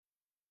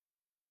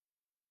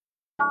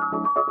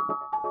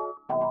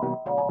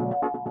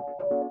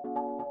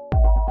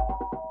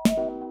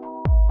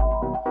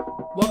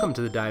Welcome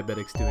to the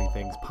Diabetics Doing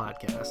Things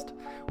podcast.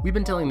 We've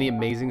been telling the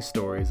amazing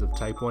stories of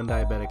type 1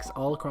 diabetics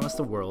all across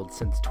the world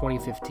since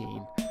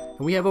 2015, and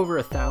we have over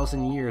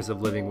 1,000 years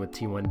of living with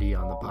T1D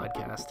on the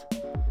podcast.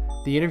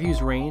 The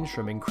interviews range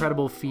from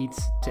incredible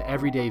feats to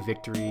everyday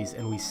victories,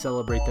 and we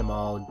celebrate them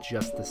all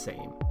just the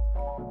same.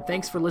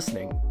 Thanks for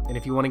listening, and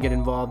if you want to get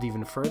involved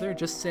even further,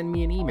 just send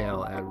me an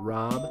email at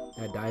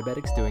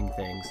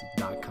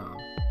rob@diabeticsdoingthings.com.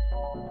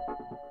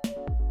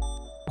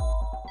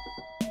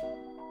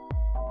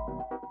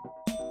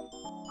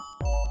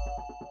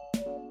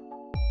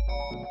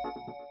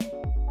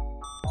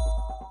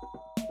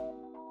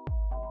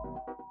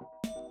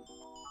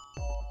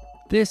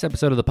 This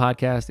episode of the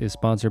podcast is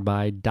sponsored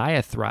by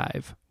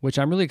DiaThrive, which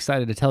I'm really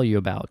excited to tell you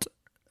about.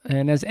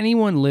 And as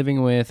anyone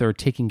living with or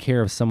taking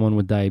care of someone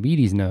with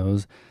diabetes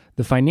knows,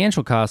 the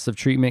financial costs of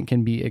treatment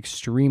can be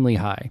extremely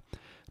high.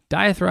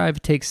 DiaThrive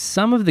takes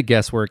some of the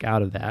guesswork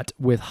out of that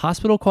with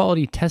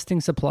hospital-quality testing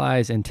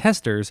supplies and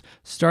testers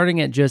starting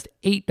at just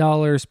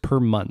 $8 per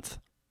month.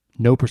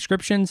 No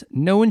prescriptions,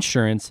 no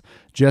insurance,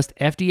 just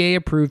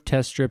FDA-approved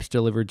test strips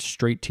delivered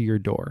straight to your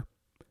door.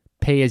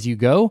 Pay as you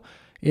go.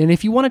 And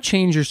if you want to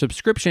change your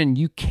subscription,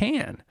 you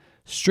can.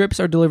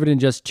 Strips are delivered in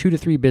just 2 to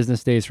 3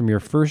 business days from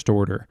your first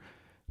order.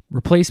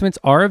 Replacements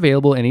are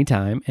available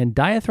anytime, and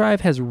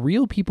DiaThrive has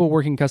real people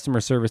working customer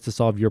service to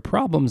solve your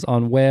problems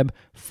on web,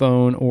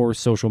 phone, or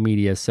social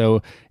media.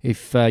 So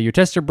if your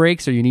tester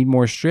breaks or you need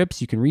more strips,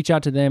 you can reach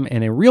out to them,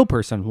 and a real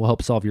person will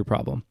help solve your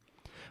problem.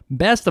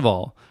 Best of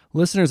all,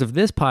 listeners of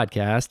this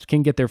podcast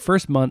can get their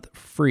first month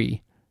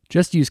free.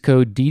 Just use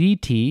code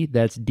DDT,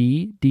 that's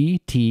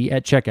DDT,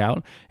 at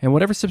checkout, and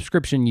whatever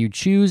subscription you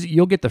choose,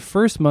 you'll get the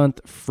first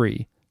month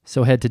free.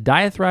 So head to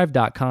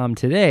diathrive.com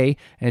today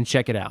and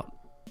check it out.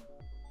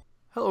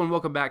 Hello and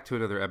welcome back to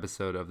another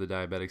episode of the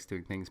Diabetics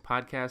Doing Things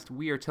podcast.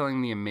 We are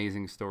telling the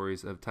amazing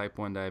stories of type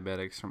 1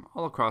 diabetics from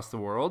all across the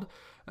world.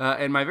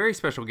 And my very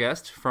special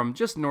guest from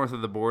just north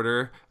of the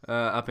border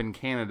up in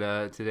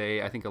Canada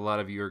today, I think a lot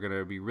of you are going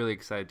to be really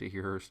excited to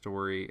hear her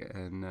story.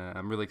 And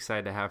I'm really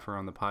excited to have her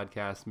on the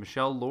podcast.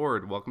 Michelle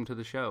Lord, welcome to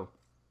the show.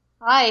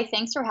 Hi,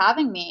 thanks for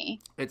having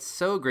me. It's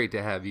so great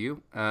to have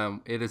you.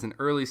 It is an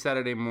early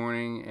Saturday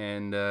morning,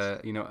 and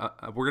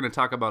we're going to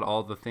talk about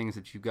all the things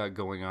that you've got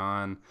going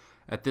on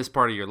at this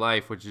part of your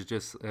life, which is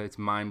just, it's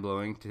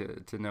mind-blowing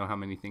to know how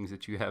many things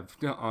that you have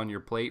on your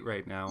plate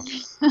right now.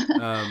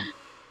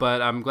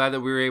 But I'm glad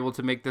that we were able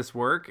to make this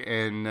work,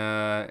 and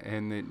that,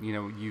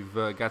 you've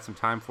got some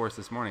time for us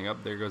this morning.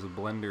 Up there goes a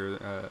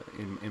blender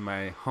in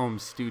my home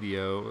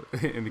studio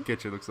in the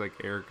kitchen. Looks like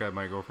Erica,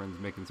 my girlfriend's,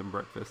 making some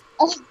breakfast.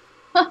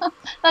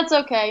 That's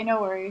okay,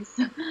 no worries.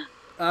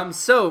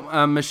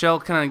 Michelle,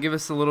 kind of give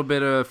us a little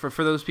bit of,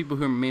 for those people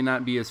who may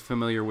not be as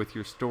familiar with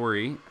your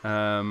story,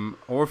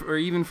 or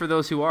even for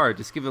those who are,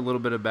 just give a little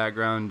bit of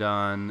background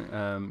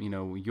on,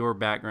 your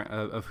background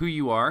of who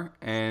you are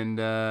and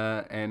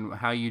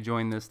how you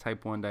joined this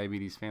type 1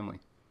 diabetes family.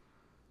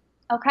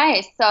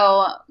 Okay,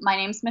 so my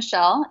name's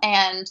Michelle,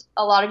 and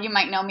a lot of you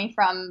might know me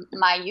from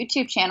my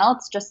YouTube channel.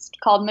 It's just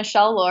called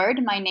Michelle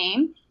Lord, my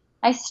name.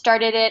 I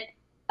started it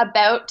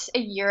about a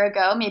year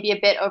ago, maybe a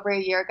bit over a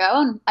year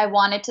ago, and I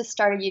wanted to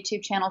start a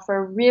YouTube channel for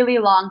a really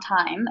long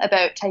time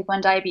about type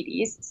 1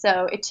 diabetes.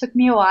 So it took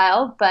me a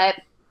while,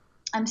 but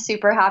I'm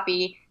super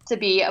happy to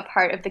be a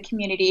part of the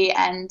community,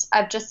 and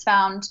I've just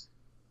found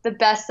the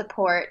best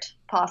support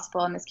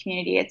possible in this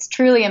community. It's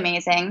truly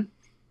amazing.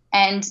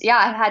 And yeah,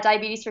 I've had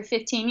diabetes for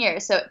 15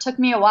 years, so it took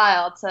me a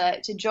while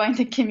to join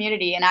the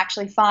community and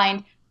actually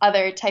find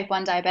other type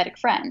 1 diabetic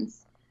friends.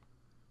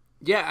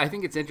 Yeah, I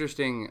think it's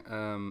interesting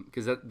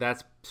because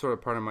that's sort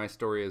of part of my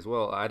story as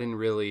well. I didn't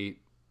really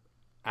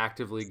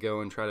actively go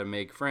and try to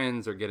make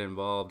friends or get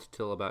involved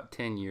till about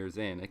 10 years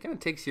in. It kind of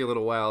takes you a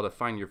little while to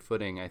find your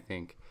footing, I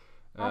think.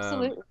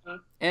 Absolutely.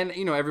 And,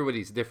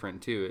 everybody's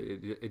different,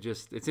 too.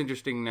 It's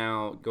interesting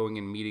now going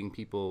and meeting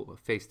people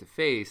face to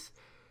face.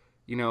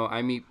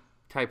 I meet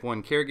type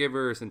 1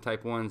 caregivers and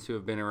type 1s who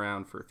have been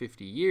around for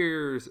 50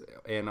 years,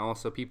 and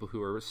also people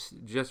who are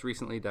just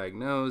recently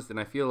diagnosed. And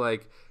I feel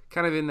like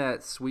kind of in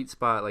that sweet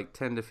spot, like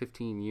 10 to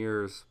 15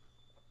 years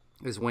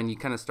is when you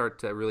kind of start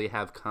to really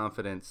have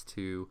confidence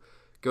to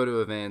go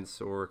to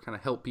events or kind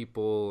of help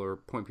people or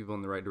point people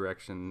in the right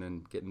direction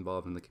and get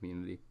involved in the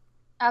community.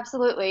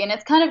 Absolutely. And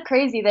it's kind of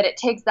crazy that it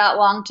takes that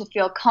long to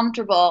feel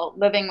comfortable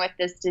living with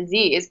this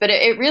disease, but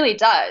it really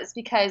does,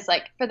 because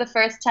for the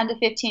first 10 to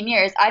 15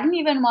 years, I didn't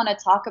even want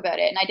to talk about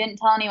it, and I didn't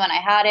tell anyone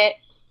I had it.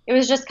 It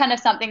was just kind of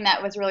something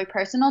that was really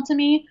personal to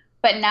me.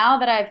 But now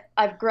that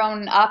I've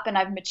grown up and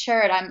I've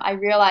matured, I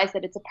realize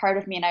that it's a part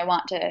of me and I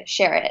want to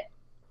share it.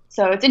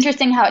 So it's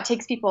interesting how it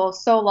takes people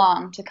so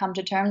long to come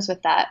to terms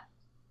with that.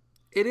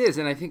 It is,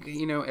 and I think,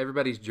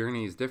 everybody's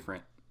journey is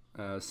different.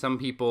 Some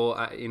people,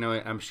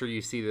 I'm sure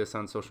you see this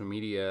on social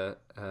media,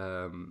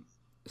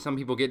 some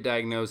people get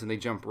diagnosed and they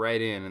jump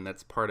right in, and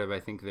that's part of, I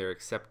think, their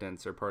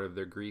acceptance or part of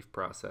their grief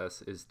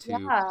process is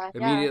to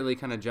immediately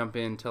kind of jump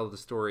in, tell the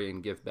story,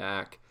 and give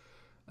back.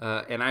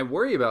 And I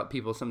worry about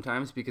people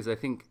sometimes because I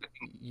think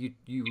you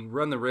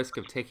run the risk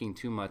of taking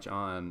too much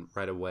on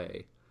right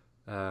away.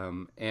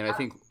 And I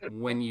think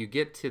when you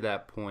get to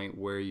that point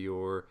where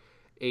you're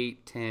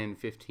 8, 10,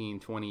 15,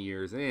 20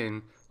 years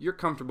in, you're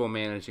comfortable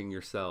managing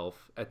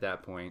yourself at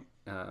that point.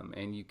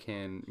 And you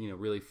can,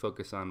 really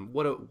focus on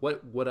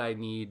what would I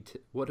need to,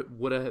 what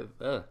would I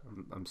have,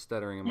 I'm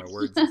stuttering in my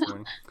words this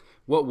morning.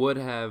 What would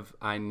have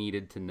I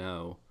needed to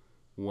know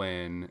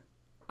when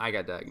I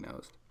got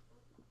diagnosed?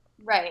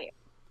 Right.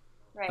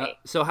 Right.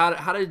 So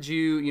how did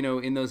you,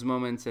 in those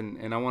moments,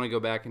 and I want to go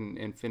back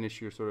and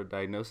finish your sort of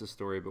diagnosis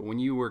story, but when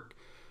you were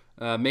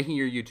making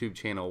your YouTube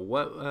channel,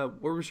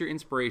 what was your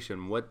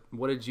inspiration?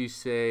 What did you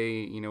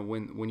say,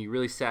 when you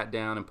really sat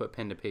down and put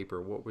pen to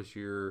paper? What was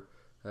your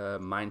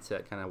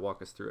mindset? Kind of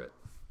walk us through it.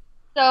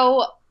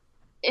 So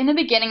in the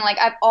beginning, like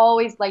I've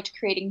always liked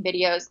creating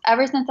videos.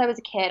 Ever since I was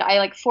a kid, I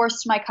like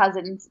forced my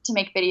cousins to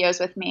make videos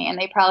with me, and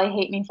they probably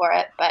hate me for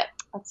it, but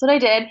that's what I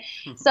did.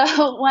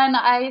 So when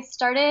I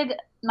started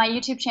my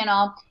YouTube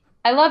channel,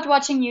 I loved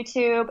watching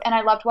YouTube and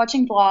I loved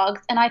watching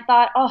vlogs, and I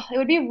thought, oh, it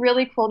would be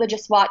really cool to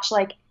just watch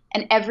like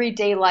an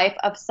everyday life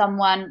of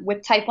someone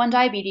with type 1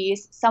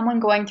 diabetes, someone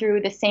going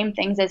through the same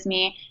things as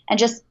me, and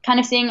just kind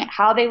of seeing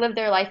how they live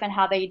their life and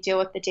how they deal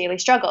with the daily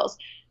struggles.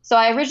 So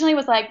I originally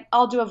was like,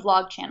 I'll do a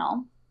vlog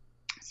channel.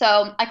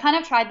 So I kind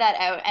of tried that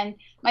out, and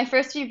my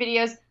first few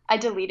videos I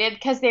deleted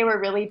because they were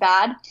really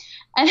bad.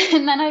 And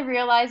then I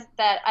realized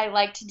that I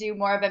like to do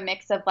more of a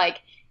mix of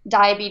like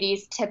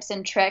diabetes tips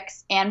and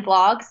tricks and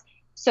vlogs,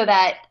 so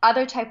that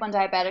other type 1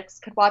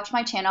 diabetics could watch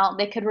my channel,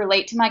 they could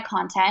relate to my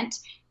content,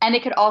 and they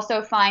could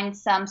also find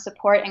some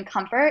support and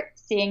comfort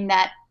seeing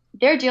that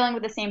they're dealing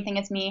with the same thing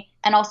as me,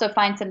 and also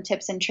find some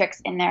tips and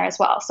tricks in there as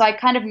well. So I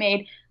kind of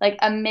made like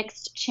a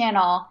mixed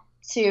channel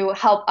to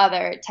help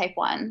other type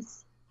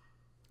 1s.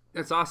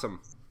 That's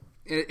awesome.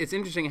 It's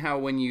interesting how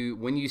when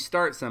you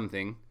start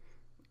something,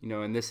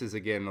 and this is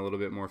again a little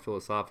bit more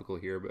philosophical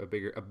here, but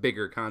a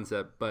bigger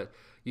concept, but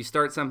you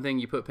start something,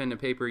 you put pen to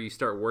paper, you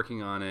start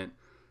working on it,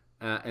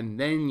 and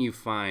then you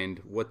find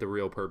what the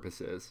real purpose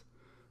is.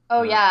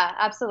 Oh yeah,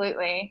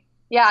 absolutely.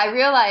 Yeah, I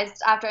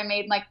realized after I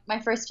made my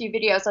first few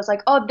videos, I was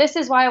like, oh, this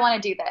is why I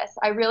want to do this.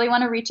 I really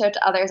want to reach out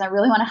to others. I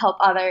really want to help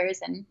others.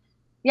 And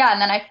yeah,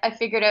 and then I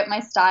figured out my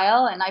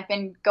style, and I've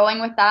been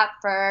going with that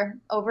for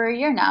over a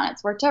year now, and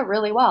it's worked out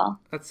really well.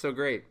 That's so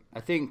great. I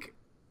think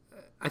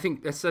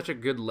that's such a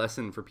good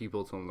lesson for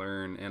people to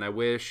learn, and I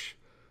wish,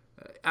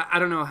 I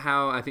don't know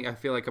how, I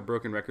feel like a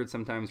broken record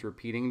sometimes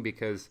repeating,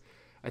 because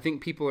I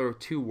think people are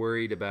too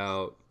worried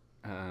about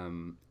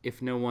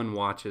if no one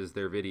watches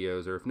their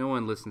videos, or if no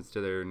one listens to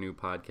their new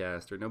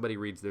podcast, or nobody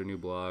reads their new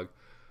blog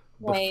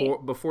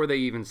before they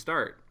even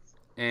start.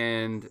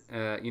 And,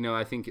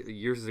 I think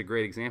yours is a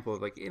great example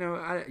of like,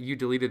 you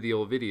deleted the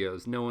old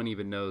videos. No one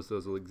even knows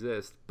those will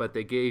exist, but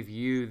they gave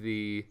you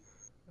the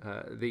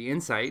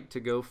insight to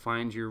go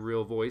find your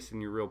real voice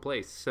and your real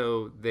place.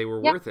 So they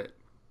were worth it.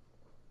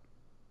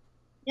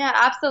 Yeah,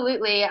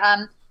 absolutely.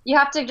 You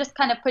have to just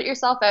kind of put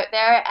yourself out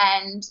there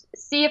and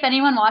see if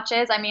anyone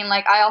watches. I mean,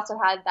 like I also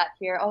had that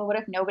fear, oh, what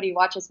if nobody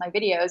watches my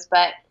videos?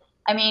 But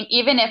I mean,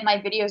 even if my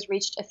videos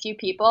reached a few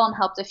people and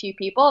helped a few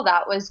people,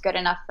 that was good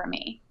enough for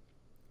me.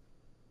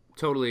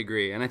 Totally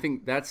agree. And I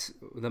think that's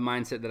the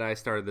mindset that I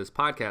started this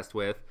podcast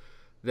with,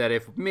 that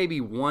if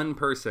maybe one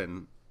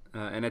person,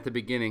 and at the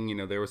beginning,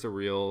 there was a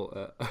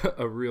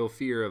real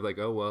fear of like,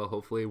 oh, well,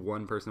 hopefully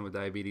one person with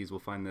diabetes will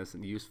find this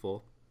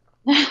useful.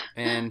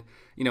 And,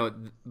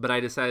 but I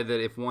decided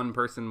that if one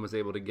person was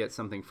able to get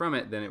something from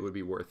it, then it would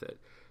be worth it.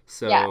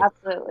 So yeah,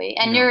 absolutely.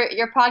 And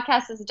your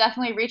podcast has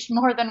definitely reached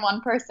more than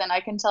one person. I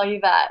can tell you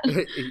that.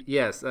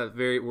 Yes,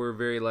 we're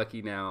very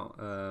lucky now,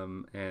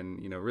 and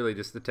really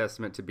just a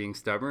testament to being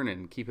stubborn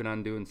and keeping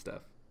on doing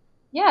stuff.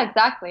 Yeah,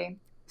 exactly.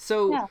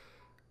 So, yeah.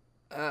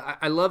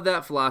 I love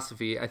that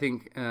philosophy. I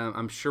think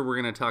I'm sure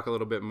we're going to talk a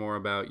little bit more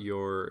about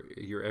your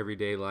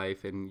everyday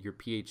life and your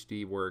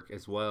PhD work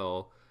as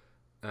well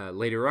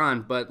later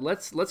on. But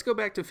let's go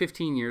back to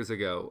 15 years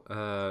ago,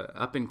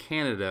 up in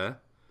Canada.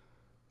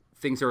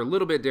 Things are a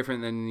little bit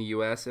different than in the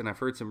U.S., and I've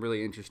heard some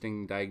really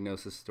interesting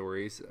diagnosis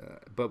stories.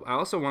 But I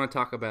also want to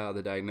talk about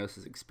the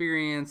diagnosis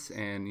experience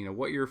and,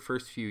 what your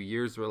first few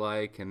years were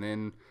like. And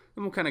then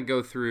we'll kind of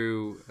go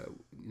through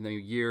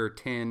year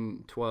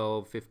 10,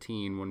 12,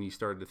 15, when you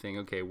started to think,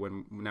 okay,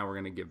 now we're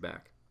going to give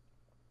back.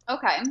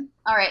 Okay.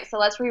 All right. So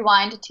let's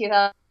rewind to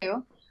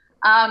 2002.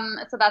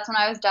 So that's when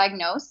I was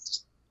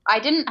diagnosed. I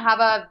didn't have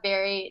a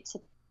very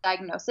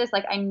diagnosis.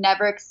 Like I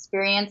never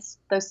experienced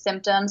those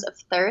symptoms of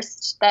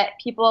thirst that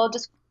people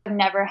just have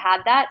never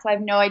had that. So I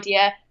have no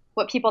idea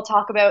what people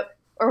talk about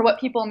or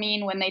what people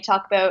mean when they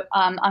talk about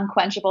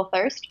unquenchable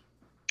thirst.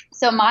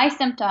 So my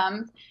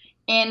symptoms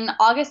in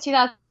August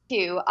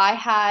 2002, I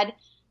had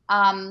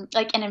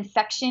like an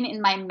infection in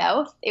my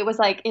mouth. It was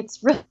like,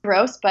 it's really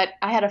gross, but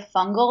I had a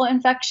fungal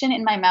infection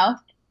in my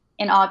mouth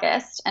in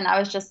August. And I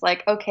was just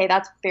like, okay,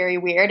 that's very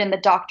weird. And the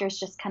doctors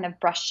just kind of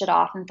brushed it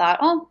off and thought,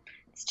 oh,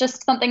 it's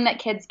just something that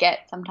kids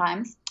get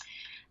sometimes.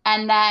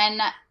 And then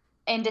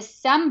in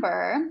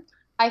December,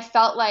 I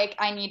felt like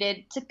I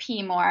needed to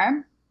pee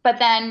more, but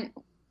then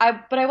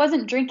I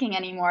wasn't drinking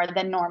any more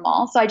than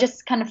normal. So I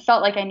just kind of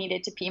felt like I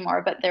needed to pee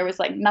more, but there was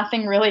like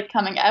nothing really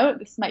coming out.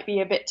 This might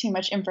be a bit too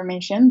much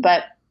information,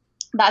 but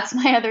that's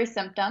my other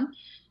symptom.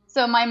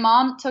 So my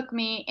mom took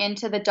me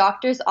into the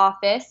doctor's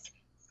office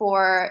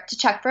for to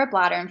check for a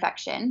bladder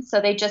infection. So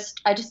I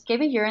just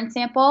gave a urine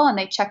sample and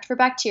they checked for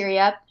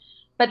bacteria,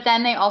 but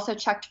then they also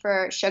checked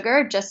for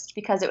sugar just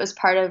because it was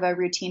part of a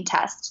routine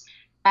test.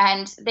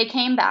 And they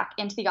came back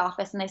into the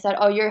office and they said,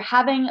 "Oh, you're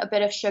having a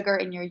bit of sugar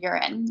in your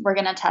urine. We're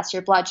going to test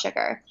your blood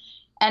sugar."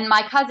 And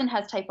my cousin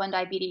has type 1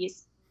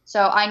 diabetes. So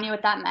I knew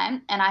what that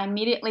meant. And I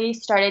immediately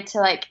started to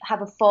like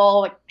have a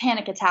full like,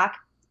 panic attack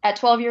at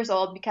 12 years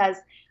old because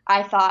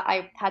I thought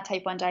I had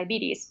type 1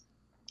 diabetes.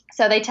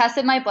 So they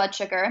tested my blood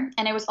sugar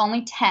and it was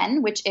only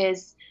 10, which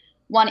is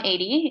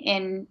 180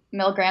 in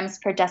milligrams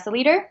per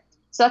deciliter.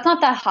 So that's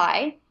not that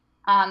high.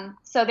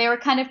 So they were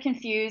kind of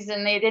confused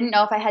and they didn't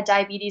know if I had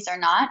diabetes or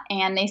not.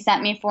 And they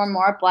sent me for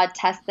more blood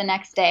tests the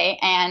next day.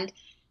 And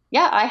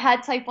yeah, I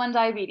had type 1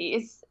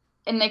 diabetes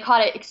and they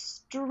caught it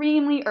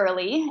extremely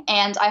early.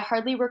 And I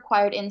hardly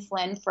required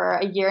insulin for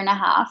a year and a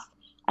half.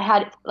 I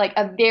had like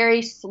a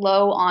very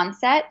slow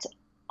onset,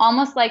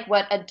 almost like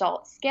what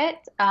adults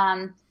get.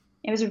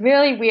 It was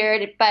really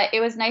weird, but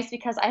it was nice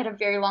because I had a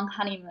very long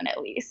honeymoon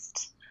at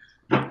least.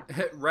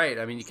 Right.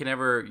 I mean, you can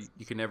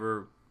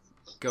never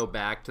go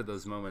back to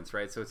those moments,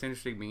 right? So it's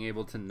interesting being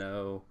able to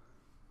know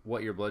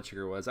what your blood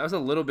sugar was. I was a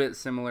little bit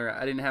similar.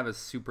 I didn't have a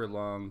super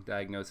long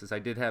diagnosis. I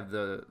did have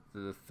the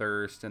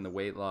thirst and the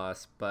weight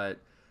loss, but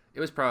it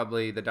was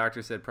probably, the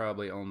doctor said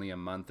probably only a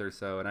month or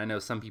so. And I know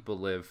some people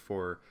live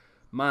for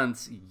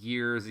months,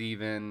 years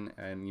even,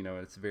 and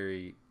it's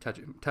very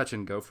touch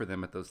and go for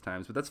them at those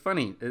times. But that's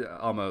funny,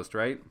 almost,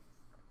 right?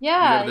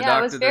 Yeah, yeah,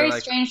 it was very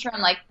Like, strange from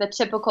like the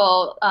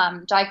typical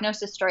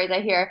diagnosis stories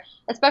I hear,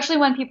 especially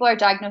when people are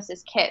diagnosed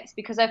as kids,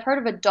 because I've heard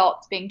of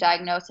adults being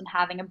diagnosed and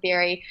having a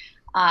very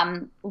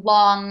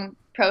long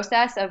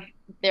process of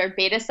their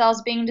beta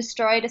cells being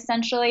destroyed,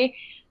 essentially.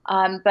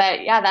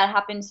 But yeah, that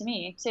happened to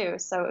me too.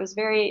 So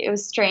it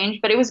was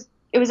strange, but it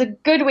was a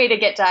good way to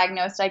get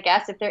diagnosed, I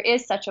guess, if there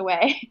is such a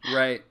way.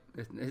 right.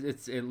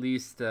 It's at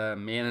least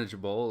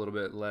manageable, a little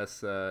bit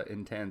less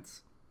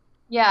intense.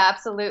 Yeah,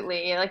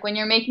 absolutely. Like when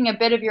you're making a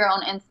bit of your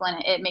own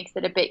insulin, it makes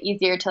it a bit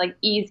easier to like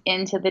ease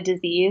into the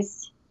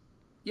disease.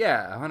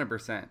 Yeah,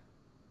 100%.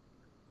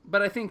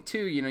 But I think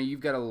too,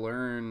 you've got to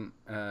learn,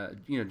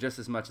 just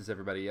as much as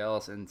everybody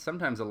else. And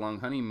sometimes a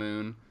long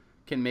honeymoon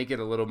can make it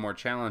a little more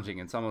challenging.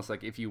 It's almost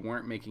like if you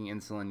weren't making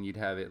insulin, you'd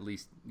have at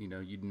least,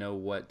 you'd know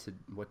what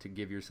to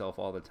give yourself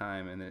all the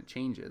time, and then it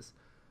changes.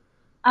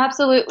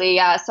 Absolutely,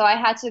 yeah. So I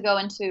had to go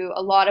into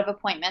a lot of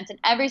appointments, and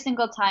every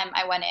single time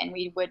I went in,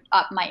 we would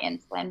up my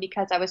insulin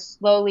because I was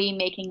slowly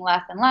making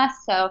less and less.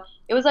 So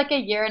it was like a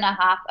year and a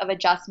half of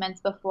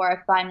adjustments before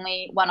I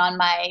finally went on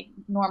my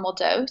normal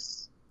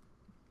dose.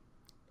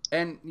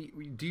 And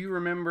do you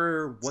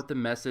remember what the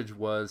message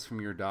was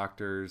from your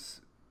doctors,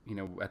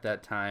 at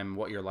that time,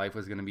 what your life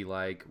was going to be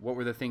like? What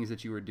were the things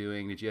that you were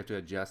doing? Did you have to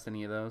adjust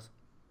any of those?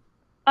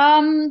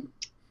 Um,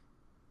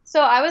 so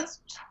I was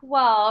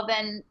 12,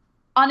 and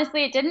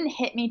honestly, it didn't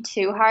hit me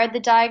too hard, the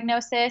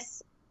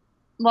diagnosis.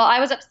 Well, I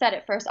was upset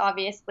at first,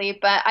 obviously,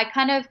 but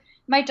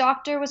my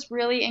doctor was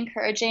really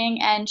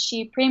encouraging, and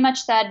she pretty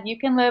much said, you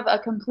can live a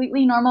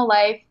completely normal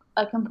life,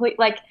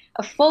 like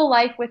a full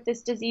life with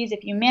this disease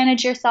if you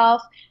manage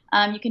yourself.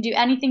 You can do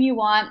anything you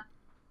want.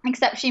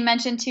 Except she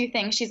mentioned two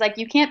things. She's like,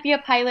 you can't be a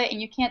pilot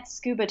and you can't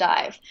scuba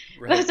dive.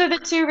 Right. Those are the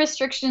two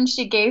restrictions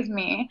she gave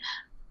me.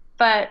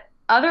 But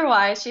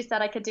otherwise, she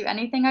said I could do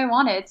anything I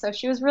wanted. So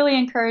she was really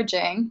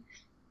encouraging.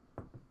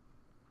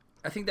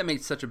 I think that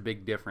makes such a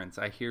big difference.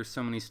 I hear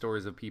so many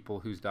stories of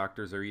people whose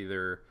doctors are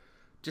either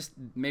just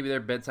maybe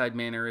their bedside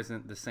manner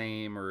isn't the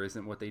same or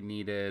isn't what they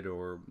needed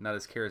or not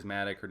as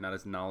charismatic or not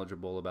as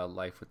knowledgeable about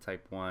life with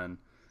type 1.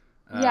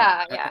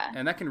 Yeah, yeah.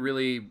 And that can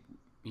really,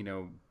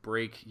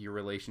 break your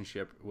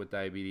relationship with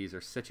diabetes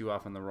or set you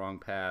off on the wrong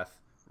path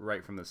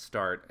right from the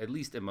start, at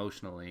least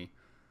emotionally.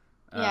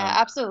 Yeah, Um,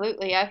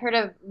 absolutely. I've heard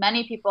of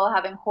many people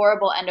having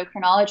horrible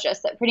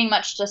endocrinologists that pretty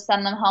much just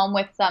send them home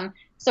with some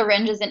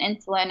syringes and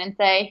insulin and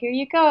say, "Here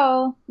you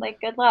go. Like,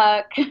 good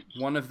luck."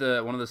 one of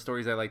the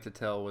stories I like to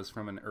tell was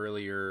from an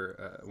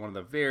earlier one of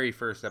the very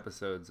first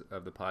episodes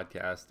of the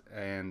podcast,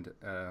 and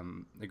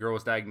the girl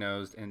was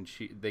diagnosed, and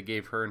they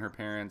gave her and her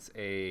parents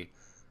a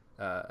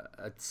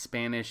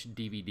Spanish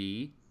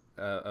DVD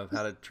of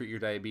how to treat your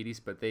diabetes,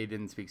 but they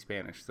didn't speak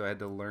Spanish, so I had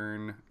to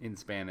learn in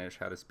Spanish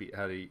how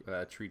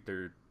to treat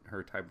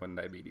her type 1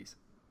 diabetes.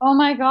 Oh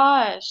my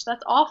gosh,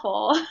 that's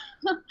awful.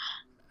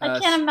 I Uh,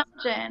 can't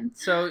imagine.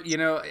 So,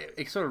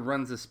 it sort of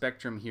runs the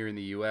spectrum here in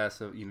the U.S.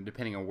 So,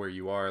 depending on where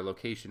you are,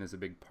 location is a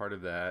big part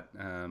of that.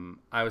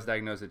 I was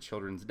diagnosed at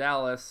Children's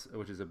Dallas,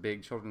 which is a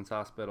big children's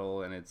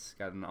hospital, and it's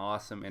got an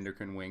awesome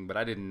endocrine wing, but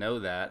I didn't know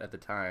that at the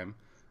time.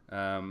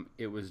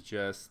 It was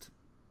just,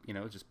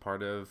 just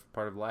part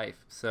of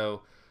life.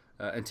 So,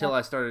 until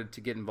I started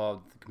to get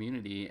involved with the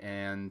community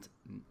and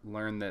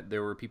learn that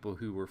there were people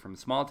who were from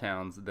small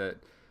towns that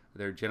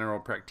their general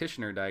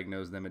practitioner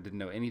diagnosed them and didn't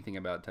know anything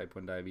about type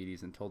 1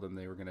 diabetes and told them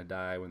they were going to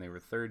die when they were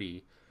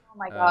 30. Oh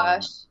my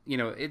gosh.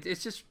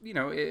 It's just,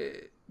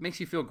 it makes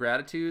you feel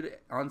gratitude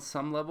on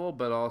some level,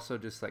 but also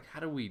just like, how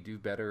do we do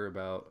better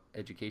about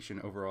education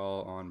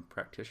overall on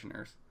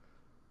practitioners?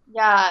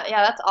 Yeah,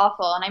 yeah, that's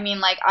awful. And I mean,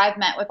 like, I've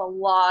met with a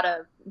lot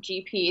of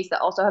GPs that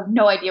also have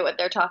no idea what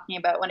they're talking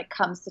about when it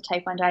comes to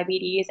type 1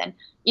 diabetes. And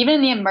even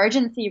in the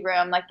emergency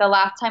room, like the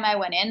last time I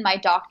went in, my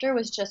doctor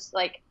was just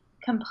like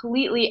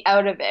completely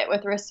out of it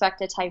with respect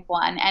to type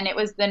 1. And it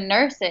was the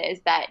nurses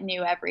that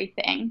knew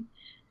everything.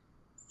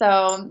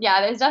 So,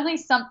 yeah, there's definitely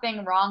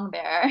something wrong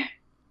there.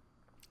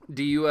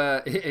 Do you,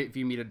 if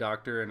you meet a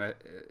doctor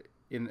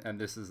and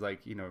this is like,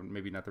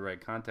 maybe not the right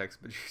context,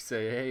 but you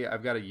say, hey,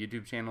 I've got a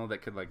YouTube channel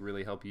that could like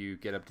really help you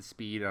get up to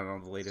speed on all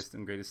the latest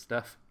and greatest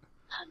stuff.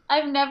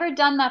 I've never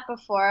done that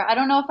before. I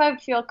don't know if I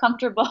would feel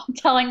comfortable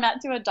telling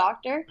that to a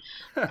doctor,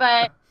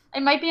 but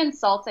it might be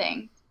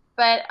insulting.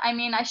 But I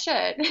mean, I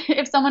should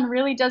if someone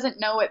really doesn't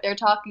know what they're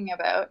talking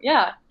about.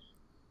 Yeah.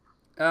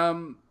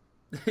 um,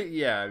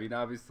 yeah, I mean,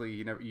 obviously,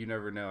 you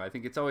never know. I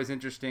think it's always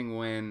interesting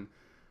when,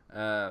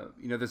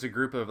 there's a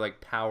group of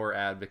like power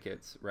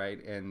advocates,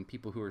 right, and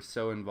people who are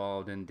so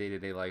involved in day to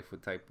day life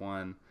with type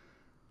 1.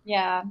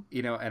 Yeah.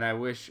 And I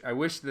wish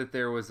that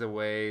there was a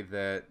way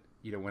that,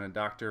 when a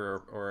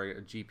doctor or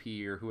a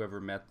GP or whoever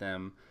met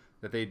them,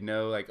 that they'd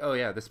know like, oh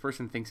yeah, this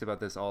person thinks about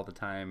this all the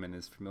time and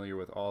is familiar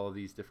with all of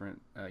these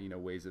different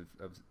ways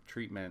of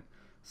treatment.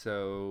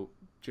 So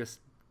just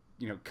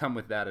come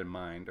with that in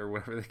mind, or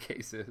whatever the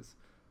case is.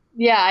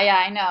 Yeah, yeah,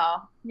 I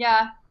know.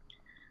 Yeah.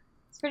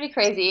 It's pretty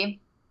crazy.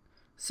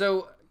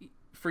 So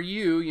for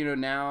you,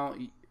 now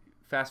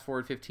fast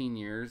forward 15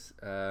 years,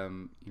 a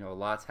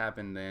lot's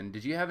happened then.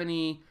 Did you have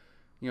any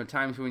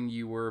times when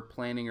you were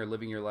planning or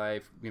living your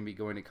life, maybe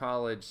going to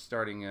college,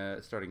 starting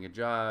a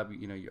job,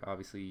 you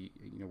obviously,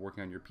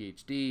 working on your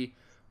PhD, Mhm.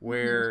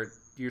 where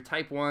your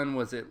type 1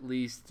 was at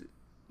least,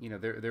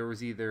 there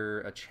was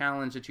either a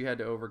challenge that you had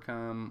to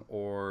overcome,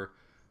 or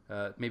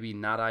maybe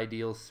not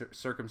ideal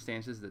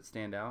circumstances that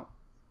stand out?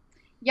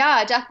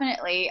 Yeah,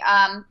 definitely.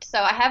 So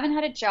I haven't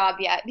had a job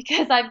yet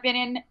because I've been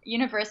in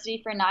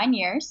university for 9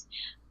 years.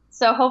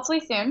 So hopefully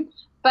soon.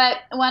 But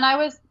when I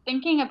was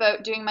thinking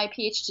about doing my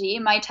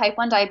PhD, my type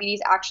 1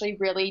 diabetes actually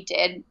really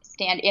did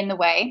stand in the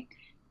way.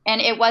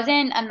 And it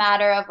wasn't a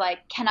matter of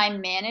like, can I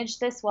manage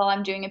this while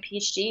I'm doing a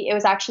PhD? It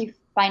was actually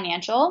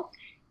financial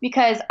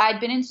because I'd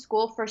been in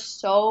school for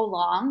so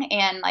long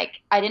and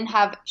like I didn't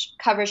have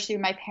coverage through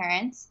my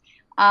parents.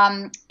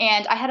 And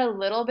I had a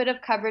little bit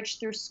of coverage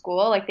through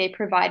school, like they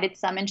provided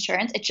some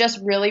insurance. It just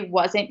really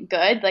wasn't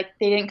good. Like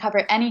they didn't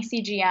cover any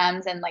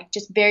CGMs and like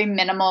just very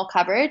minimal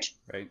coverage.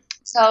 Right.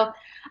 So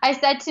I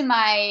said to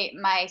my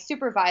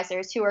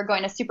supervisors who are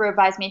going to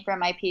supervise me for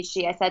my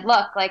PhD, I said,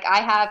 look, like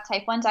I have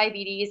type 1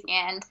 diabetes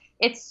and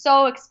it's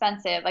so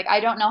expensive. Like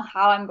I don't know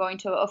how I'm going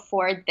to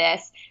afford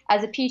this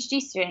as a PhD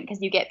student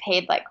because you get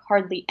paid like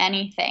hardly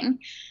anything.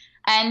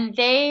 And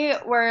they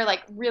were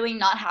like really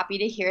not happy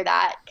to hear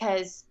that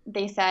because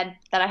they said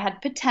that I had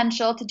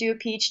potential to do a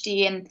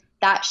PhD and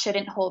that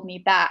shouldn't hold me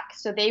back.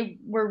 So they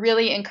were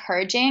really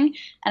encouraging.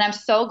 And I'm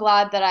so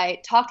glad that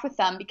I talked with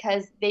them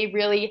because they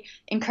really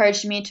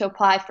encouraged me to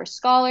apply for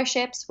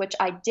scholarships, which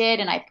I did.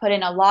 And I put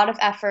in a lot of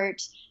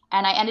effort.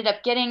 And I ended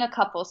up getting a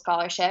couple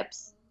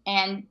scholarships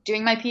and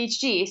doing my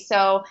PhD.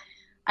 So,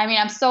 I mean,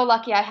 I'm so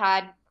lucky I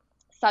had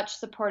such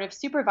supportive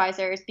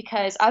supervisors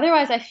because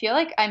otherwise I feel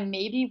like I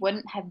maybe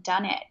wouldn't have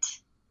done it.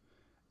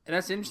 And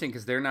that's interesting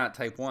because they're not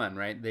type 1,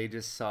 right? They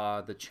just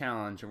saw the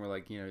challenge and were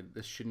like,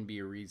 this shouldn't be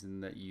a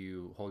reason that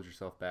you hold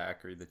yourself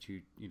back, or that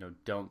you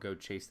don't go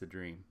chase the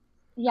dream.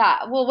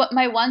 Yeah, well, what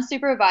my one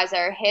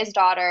supervisor, his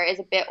daughter is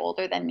a bit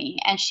older than me,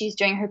 and she's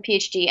doing her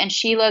PhD, and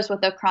she lives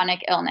with a chronic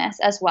illness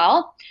as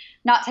well,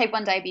 not type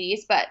 1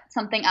 diabetes, but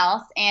something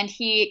else. And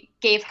he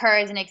gave her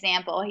as an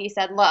example. He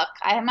said, look,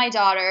 I have my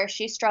daughter.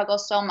 She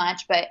struggles so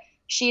much, but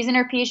she's in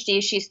her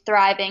PhD. She's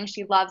thriving.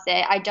 She loves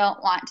it. I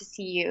don't want to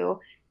see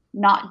you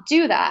not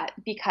do that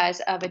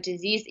because of a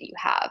disease that you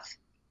have.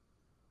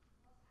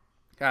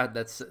 God,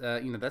 that's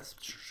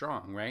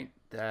strong, right?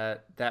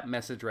 That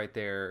message right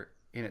there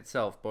in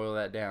itself, boil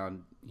that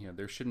down.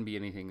 There shouldn't be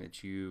anything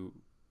that you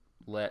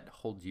let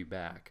hold you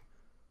back.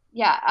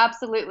 Yeah,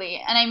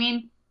 absolutely. And I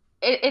mean,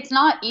 it's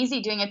not easy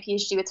doing a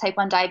PhD with type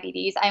 1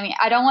 diabetes. I mean,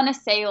 I don't want to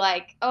say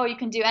like, oh, you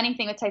can do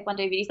anything with type 1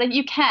 diabetes. Like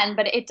you can,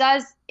 but it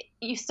does,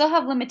 you still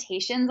have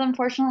limitations,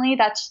 unfortunately.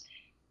 That's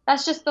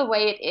just the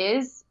way it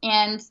is.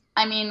 And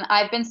I mean,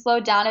 I've been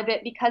slowed down a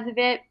bit because of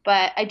it,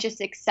 but I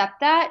just accept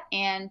that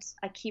and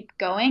I keep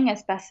going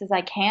as best as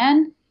I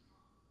can.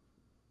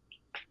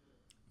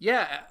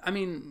 Yeah, I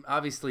mean,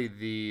 obviously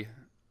the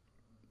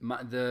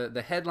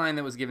headline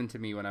that was given to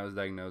me when I was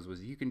diagnosed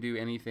was, you can do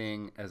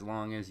anything as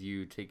long as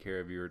you take care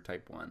of your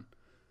type 1.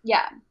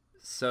 Yeah.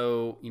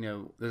 So,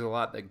 there's a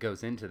lot that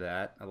goes into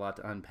that, a lot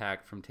to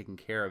unpack from taking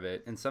care of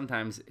it. And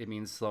sometimes it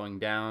means slowing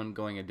down,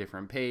 going a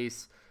different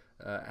pace,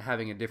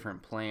 having a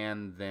different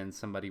plan than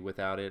somebody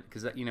without it.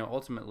 Because,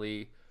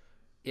 ultimately,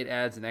 it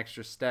adds an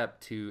extra step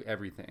to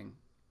everything.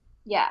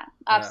 Yeah,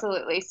 Uh,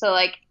 absolutely. So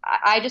like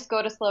I just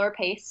go to slower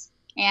pace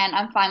and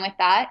I'm fine with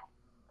that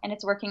and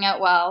it's working out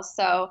well.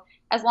 So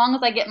as long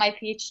as I get my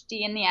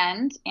PhD in the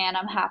end and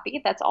I'm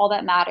happy, that's all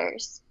that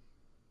matters.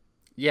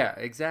 yeah,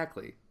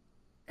 exactly.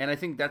 And I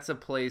think that's a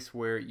place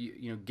where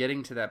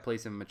getting to that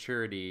place of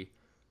maturity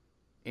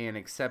and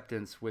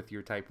acceptance with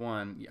your type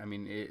 1, I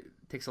mean, it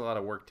takes a lot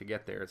of work to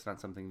get there. It's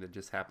not something that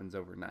just happens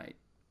overnight.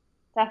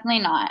 Definitely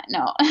not.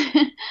 No.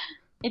 Uh,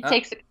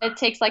 It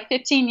takes like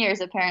 15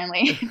 years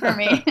apparently for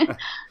me.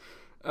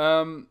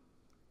 um,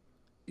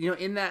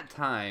 in that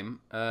time,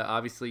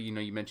 obviously,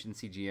 you mentioned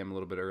CGM a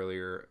little bit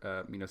earlier.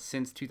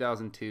 Since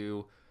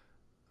 2002,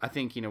 I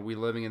think we're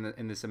living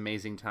in this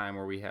amazing time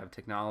where we have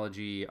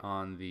technology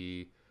on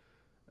the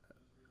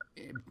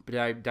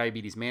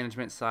diabetes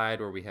management side,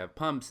 where we have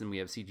pumps and we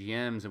have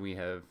CGMs and we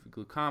have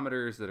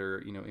glucometers that are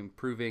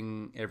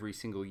improving every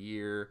single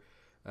year.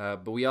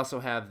 But we also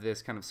have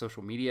this kind of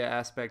social media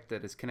aspect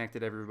that has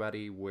connected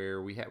everybody,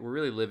 where we're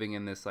really living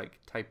in this like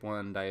type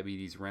 1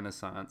 diabetes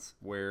renaissance,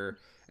 where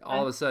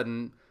all of a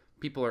sudden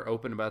people are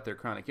open about their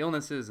chronic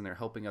illnesses and they're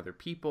helping other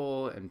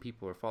people, and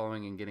people are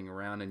following and getting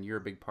around, and you're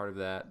a big part of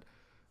that.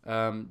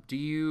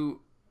 Do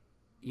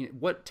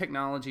what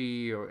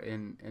technology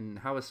and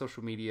how has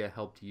social media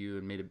helped you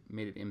and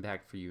made an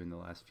impact for you in the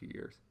last few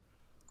years?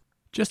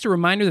 Just a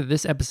reminder that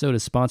this episode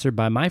is sponsored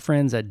by my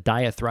friends at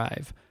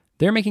DiaThrive.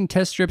 They're making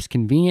test strips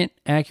convenient,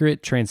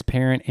 accurate,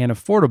 transparent, and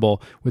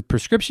affordable with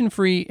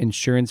prescription-free,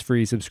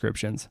 insurance-free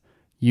subscriptions.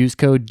 Use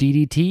code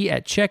DDT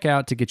at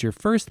checkout to get your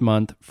first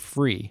month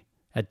free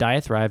at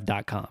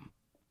diathrive.com.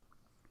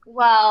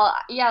 Well,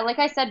 yeah, like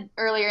I said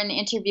earlier in the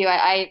interview,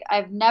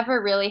 I've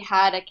never really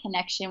had a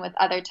connection with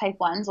other type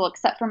ones, well,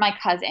 except for my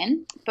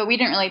cousin, but we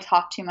didn't really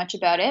talk too much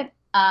about it.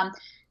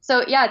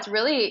 So yeah, it's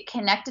really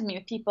connected me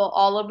with people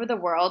all over the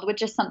world,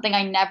 which is something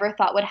I never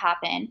thought would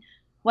happen.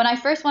 When I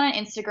first went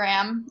on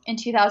Instagram in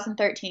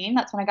 2013,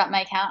 that's when I got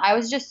my account, I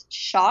was just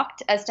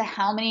shocked as to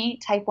how many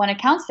type 1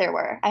 accounts there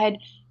were. I had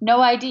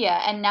no idea.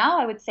 And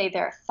now I would say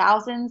there are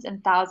thousands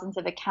and thousands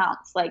of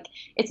accounts. Like,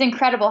 it's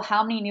incredible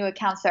how many new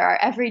accounts there are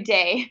every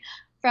day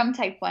from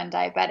type 1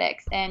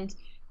 diabetics. And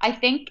I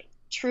think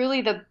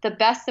truly the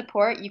best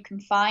support you can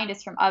find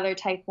is from other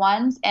type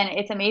 1s. And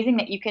it's amazing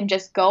that you can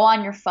just go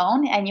on your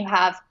phone and you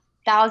have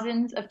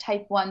thousands of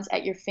type 1s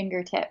at your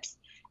fingertips.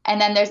 And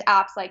then there's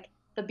apps like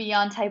the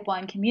Beyond Type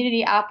 1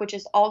 community app, which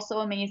is also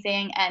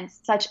amazing and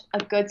such a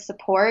good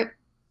support.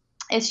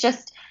 It's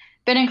just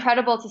been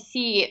incredible to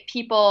see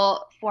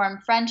people form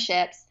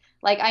friendships.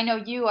 Like, I know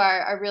you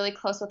are really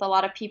close with a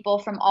lot of people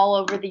from all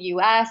over the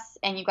US,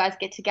 and you guys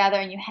get together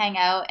and you hang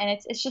out, and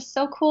it's just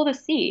so cool to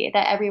see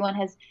that everyone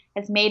has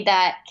made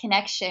that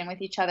connection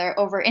with each other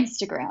over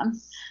Instagram.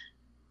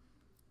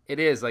 It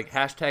is like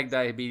hashtag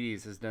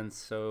diabetes has done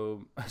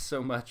so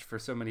much for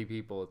so many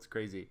people. It's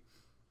crazy.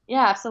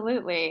 Yeah,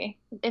 absolutely.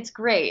 It's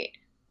great.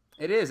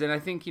 It is, and I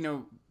think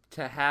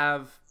to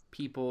have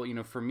people,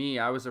 for me,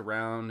 I was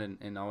around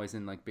and always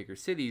in like bigger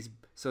cities,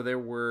 so there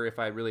were, if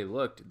I really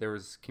looked, there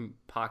was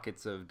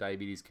pockets of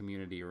diabetes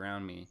community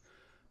around me.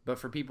 But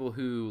for people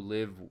who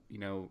live,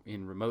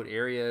 in remote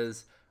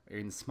areas,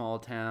 in small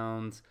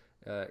towns,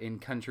 in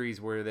countries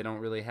where they don't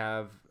really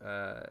have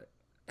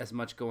as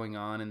much going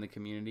on in the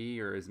community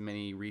or as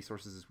many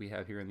resources as we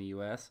have here in the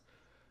U.S.,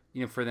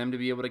 for them to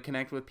be able to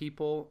connect with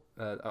people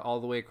all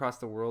the way across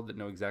the world that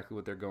know exactly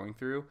what they're going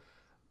through,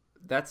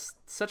 that's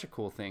such a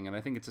cool thing. And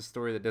I think it's a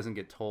story that doesn't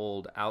get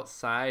told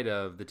outside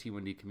of the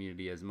T1D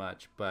community as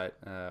much, but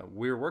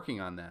we're working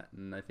on that.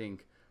 And I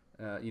think,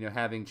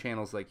 having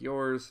channels like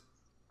yours,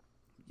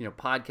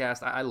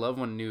 podcast, I love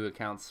when new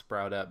accounts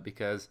sprout up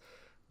because,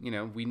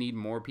 we need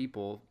more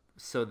people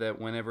so that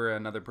whenever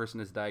another person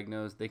is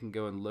diagnosed, they can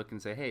go and look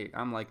and say, hey,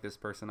 I'm like this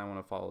person, I want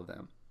to follow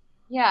them.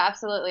 Yeah,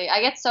 absolutely. I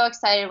get so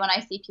excited when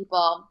I see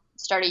people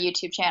start a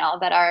YouTube channel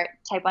that are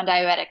type 1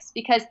 diabetics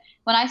because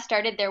when I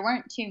started, there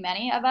weren't too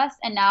many of us.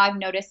 And now I've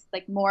noticed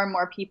like more and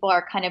more people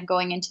are kind of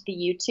going into the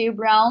YouTube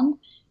realm,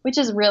 which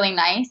is really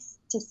nice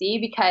to see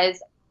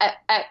because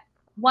at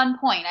one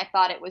point I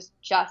thought it was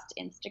just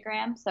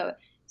Instagram. So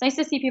it's nice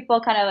to see people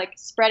kind of like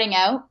spreading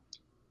out.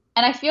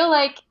 And I feel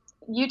like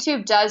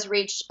YouTube does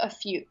reach a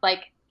few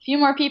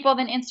more people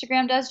than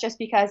Instagram does just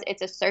because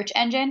it's a search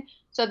engine.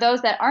 So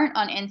those that aren't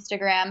on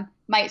Instagram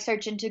might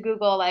search into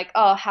Google like,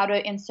 oh, how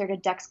to insert a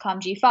Dexcom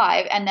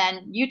G5, and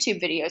then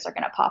YouTube videos are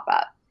going to pop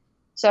up.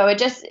 So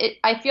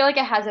I feel like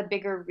it has a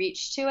bigger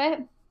reach to it.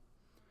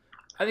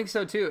 I think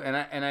so too, and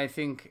I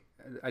think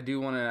I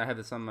do want to. I have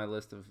this on my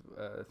list of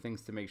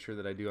things to make sure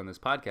that I do on this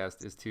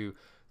podcast is to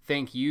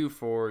thank you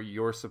for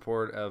your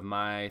support of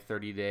my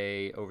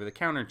 30-day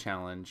over-the-counter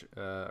challenge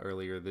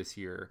earlier this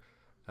year.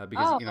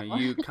 Because Oh,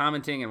 you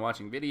commenting and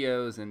watching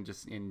videos and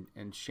just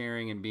and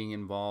sharing and being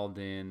involved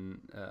in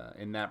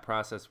that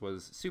process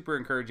was super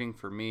encouraging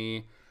for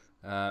me,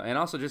 and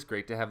also just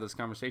great to have those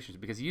conversations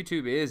because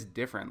YouTube is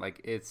different. Like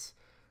its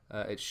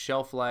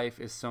shelf life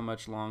is so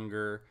much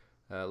longer.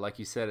 Like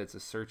you said, it's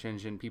a search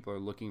engine. People are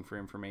looking for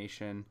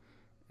information,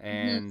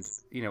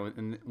 Mhm. And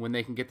and when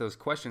they can get those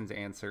questions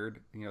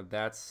answered,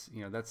 that's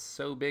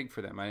so big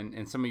for them.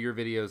 And some of your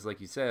videos,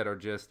 like you said, are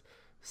just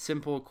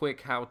simple,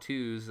 quick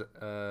how-tos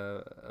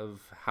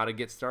of how to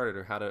get started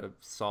or how to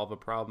solve a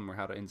problem or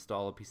how to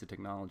install a piece of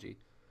technology.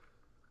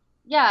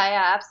 Yeah,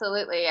 yeah,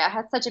 absolutely. I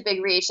had such a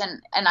big reach,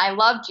 and I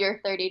loved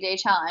your 30-day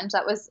challenge.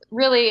 That was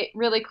really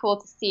really cool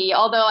to see.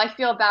 Although I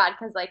feel bad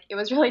because like it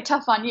was really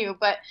tough on you,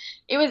 but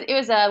it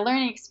was a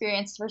learning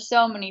experience for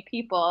so many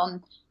people.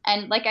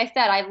 And like I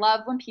said, I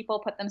love when people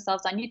put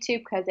themselves on YouTube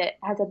because it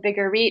has a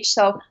bigger reach.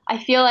 So I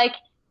feel like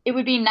it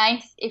would be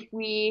nice if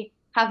we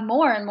have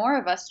more and more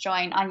of us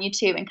join on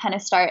YouTube and kind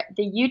of start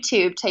the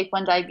YouTube type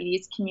 1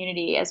 diabetes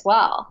community as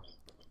well.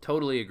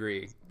 Totally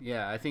agree.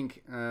 Yeah, I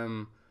think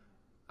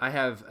I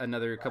have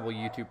another couple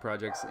YouTube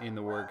projects in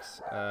the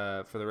works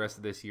for the rest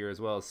of this year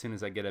as well. As soon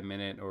as I get a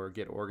minute or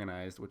get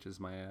organized, which is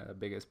my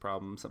biggest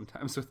problem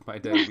sometimes with my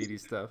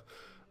diabetes stuff.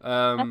 That's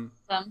Um,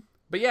 awesome.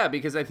 but yeah,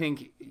 because I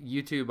think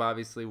YouTube,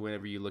 obviously,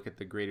 whenever you look at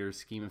the greater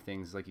scheme of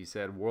things, like you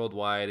said,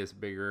 worldwide is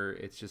bigger.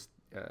 It's just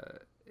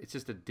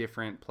a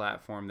different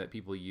platform that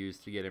people use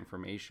to get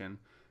information,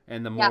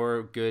 and the Yeah.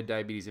 more good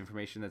diabetes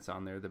information that's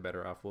on there, the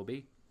better off we'll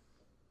be.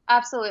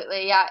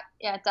 Absolutely. Yeah.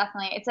 Yeah,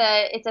 definitely.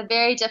 It's a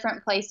very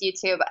different place,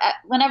 YouTube.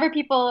 Whenever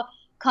people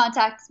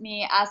contact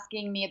me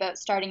asking me about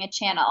starting a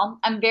channel,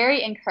 I'm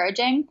very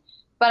encouraging,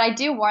 but I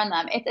do warn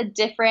them it's a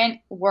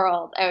different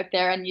world out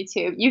there on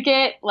YouTube. You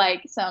get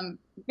like some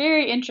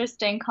very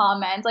interesting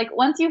comments. Like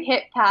once you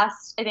hit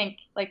past I think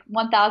like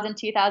 1,000,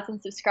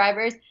 2,000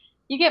 subscribers,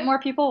 you get more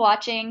people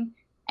watching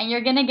and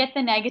you're going to get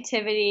the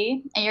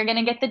negativity and you're going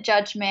to get the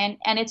judgment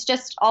and it's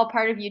just all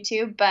part of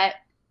YouTube, but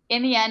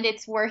in the end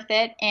it's worth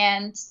it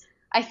and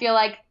I feel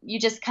like you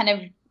just kind of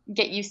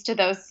get used to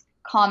those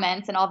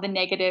comments and all the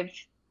negative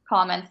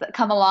comments that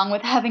come along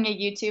with having a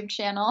YouTube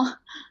channel.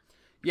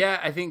 Yeah,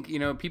 I think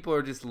people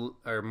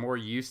are more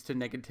used to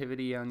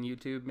negativity on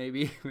YouTube.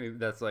 Maybe maybe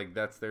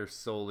that's their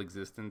sole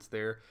existence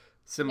there.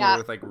 Similar Yeah.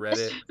 with like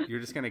Reddit, you're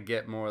just gonna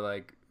get more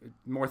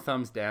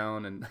thumbs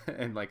down and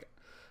and like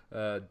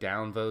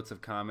down votes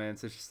of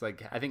comments. It's just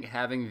like I think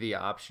having the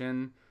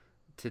option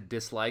to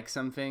dislike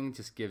something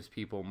just gives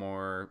people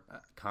more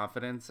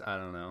confidence. I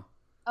don't know.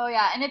 Oh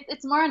yeah, and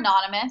it's more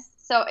anonymous.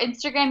 So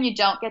Instagram, you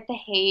don't get the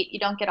hate, you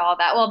don't get all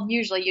that. Well,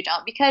 usually you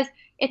don't because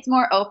it's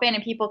more open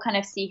and people kind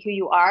of see who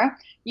you are.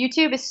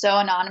 YouTube is so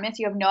anonymous.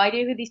 You have no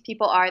idea who these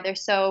people are. They're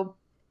so,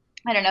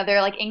 I don't know,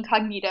 they're like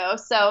incognito.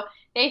 So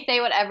they say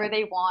whatever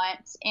they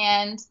want.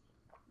 And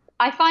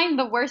I find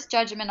the worst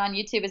judgment on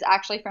YouTube is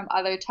actually from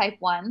other type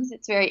 1s.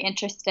 It's very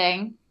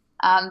interesting.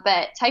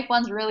 But type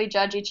 1s really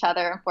judge each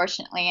other,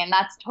 unfortunately, and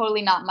that's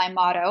totally not my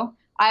motto.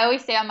 I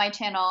always say on my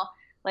channel,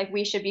 like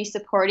we should be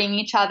supporting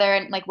each other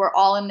and like we're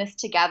all in this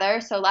together.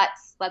 So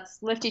let's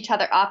lift each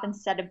other up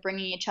instead of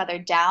bringing each other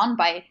down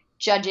by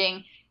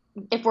judging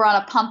if we're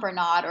on a pump or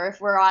not, or if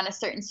we're on a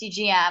certain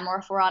CGM, or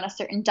if we're on a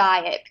certain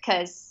diet.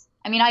 Because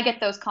I mean, I get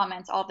those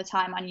comments all the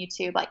time on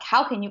YouTube, like,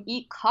 "How can you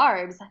eat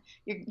carbs?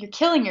 You're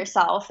killing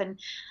yourself." And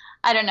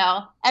I don't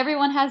know.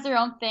 Everyone has their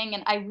own thing,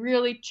 and I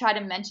really try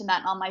to mention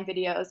that in all my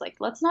videos. Like,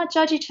 let's not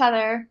judge each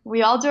other.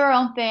 We all do our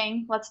own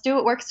thing. Let's do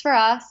what works for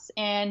us,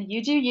 and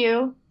you do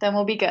you. Then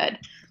we'll be good.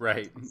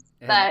 Right.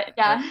 But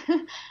yeah,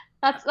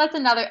 that's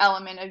another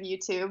element of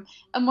YouTube,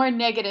 a more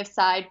negative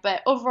side.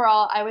 But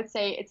overall, I would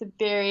say it's a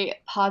very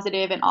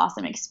positive and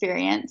awesome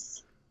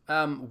experience.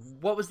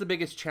 What was the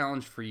biggest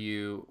challenge for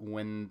you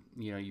when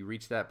you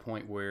reach that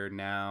point where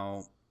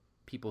now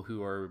people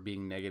who are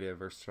being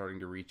negative are starting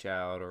to reach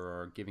out or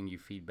are giving you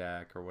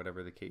feedback or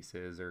whatever the case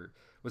is? Or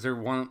was there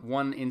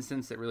one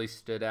instance that really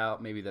stood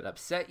out, maybe that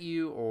upset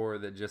you or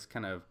that just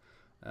kind of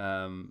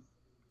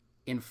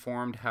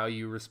informed how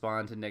you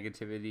respond to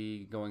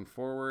negativity going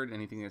forward?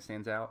 Anything that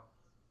stands out?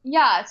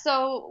 Yeah,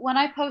 so when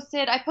I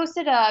posted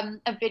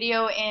a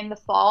video in the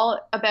fall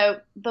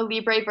about the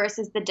Libre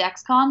versus the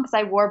Dexcom because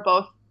I wore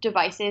both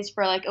devices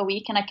for like a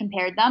week and I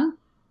compared them.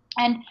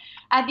 And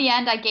at the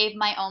end, I gave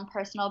my own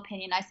personal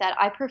opinion. I said,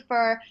 I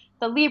prefer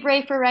the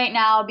Libre for right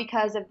now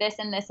because of this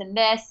and this and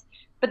this.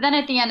 But then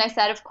at the end, I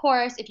said, of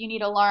course, if you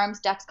need alarms,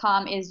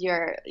 Dexcom is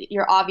your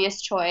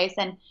obvious choice.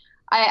 And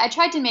I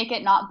tried to make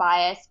it not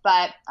biased,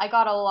 but I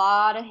got a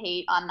lot of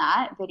hate on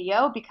that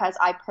video because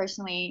I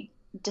personally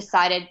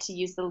decided to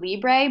use the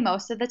Libre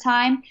most of the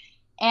time.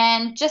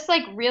 And just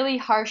like really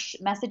harsh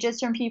messages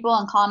from people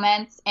and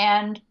comments.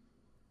 And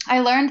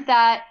I learned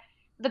that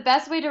the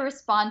best way to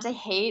respond to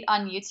hate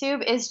on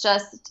YouTube is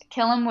just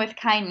kill them with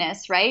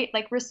kindness, right?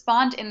 Like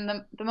respond in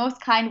the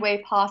most kind way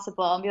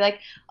possible and be like,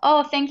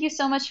 oh, thank you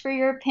so much for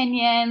your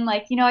opinion.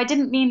 Like, I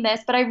didn't mean this,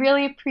 but I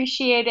really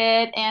appreciate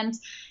it. And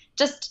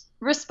just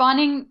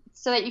responding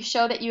so that you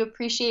show that you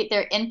appreciate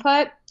their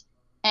input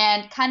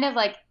and kind of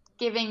like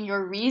giving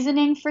your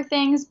reasoning for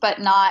things, but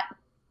not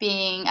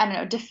being, I don't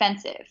know,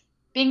 defensive.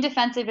 Being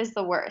defensive is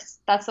the worst.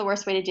 That's the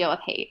worst way to deal with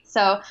hate.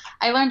 So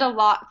I learned a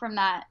lot from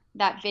that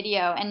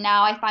video, and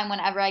now I find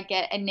whenever I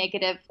get a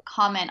negative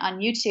comment on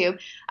YouTube,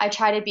 I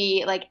try to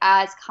be like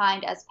as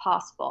kind as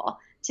possible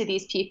to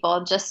these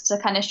people, just to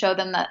kind of show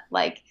them that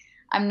like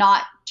I'm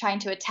not trying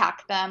to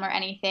attack them or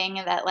anything,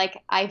 and that like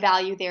I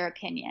value their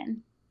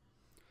opinion.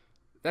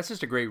 That's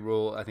just a great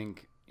rule, I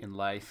think, in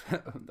life.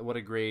 What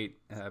a great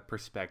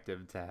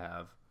perspective to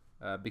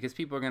have, because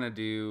people are going to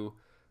do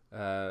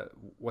uh,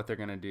 what they're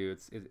going to do.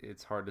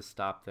 It's hard to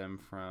stop them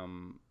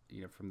from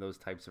from those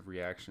types of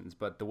reactions.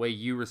 But the way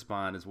you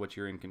respond is what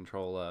you're in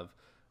control of,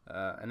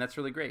 and that's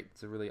really great.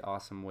 It's a really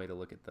awesome way to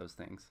look at those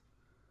things.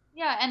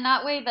 Yeah, and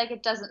that way, like,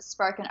 it doesn't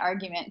spark an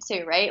argument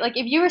too, right? Like,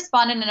 if you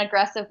respond in an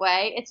aggressive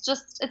way,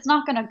 it's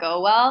not going to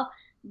go well.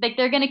 Like,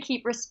 they're going to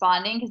keep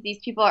responding because these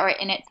people are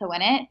in it to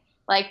win it.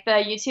 Like, the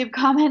YouTube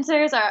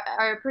commenters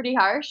are pretty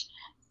harsh.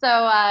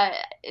 So,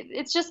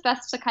 it's just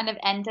best to kind of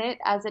end it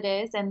as it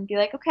is and be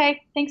like,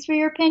 okay, thanks for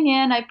your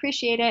opinion. I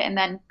appreciate it. And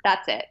then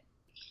that's it.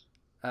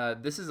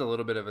 This is a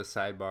little bit of a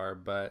sidebar,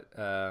 but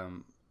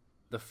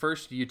the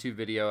first YouTube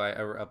video I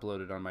ever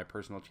uploaded on my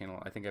personal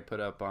channel, I think I put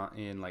up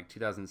in like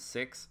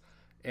 2006,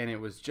 and it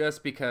was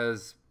just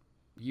because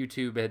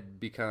YouTube had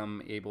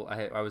become able.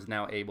 I was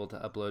now able to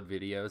upload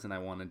videos, and I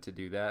wanted to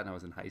do that, and I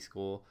was in high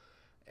school,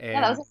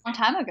 Yeah, that was and a long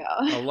time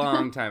a ago.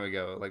 long time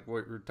ago. Like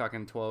we're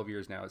talking 12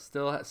 years now. It's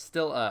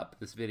still up,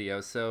 this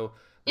video. So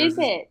Is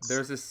it?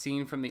 there's this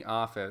scene from The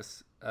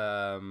Office,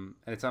 and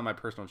it's on my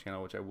personal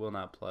channel, which I will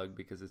not plug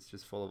because it's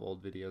just full of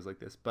old videos like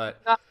this.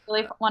 But I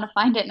really want to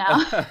find it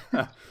now.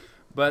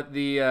 but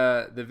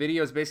the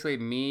video is basically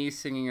me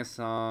singing a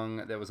song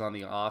that was on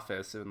The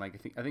Office, and like I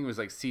think it was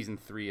like season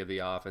 3 of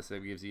The Office.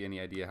 If it gives you any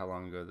idea how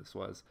long ago this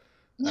was.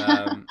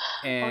 Okay.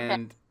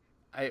 And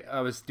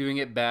I was doing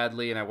it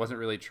badly, and I wasn't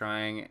really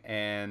trying,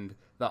 and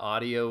the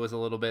audio was a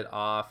little bit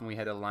off, and we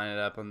had to line it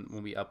up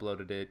when we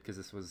uploaded it because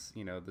this was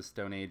the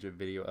stone age of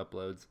video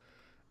uploads.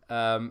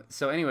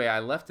 So anyway, I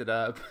left it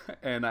up,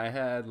 and I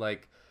had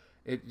like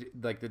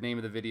the name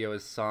of the video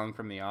is "Song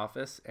from The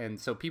Office," and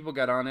so people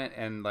got on it,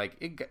 and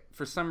like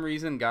for some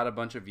reason got a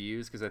bunch of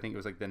views because I think it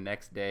was like the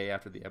next day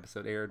after the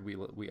episode aired, we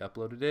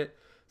uploaded it,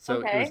 so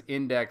it was Okay.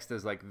 indexed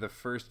as like the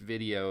first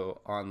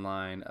video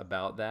online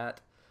about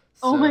that.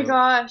 Oh my So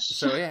gosh.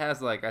 so it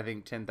has like I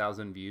think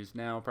 10,000 views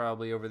now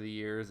probably over the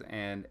years,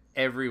 and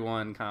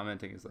everyone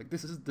commenting is like,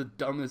 "This is the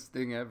dumbest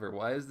thing ever.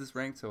 Why is this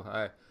ranked so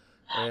high?"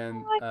 Oh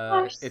And my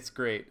gosh. it's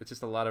great. It's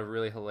just a lot of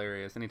really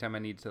hilarious. Anytime I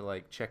need to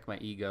like check my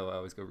ego, I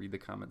always go read the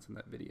comments in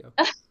that video.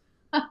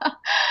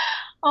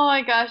 Oh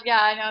my gosh. Yeah,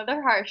 I know.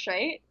 They're harsh,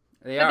 right?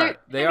 They But they're are,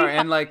 it they can are, be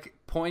fun. and like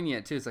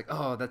poignant too. It's like,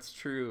 oh, that's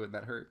true, and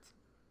that hurts.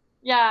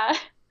 Yeah.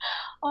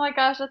 Oh my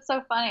gosh, that's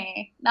so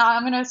funny. Now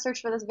I'm gonna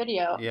search for this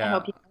video. I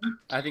hope Yeah, you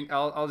I think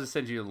I'll just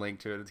send you a link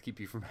to it to keep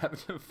you from having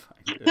to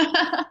find it.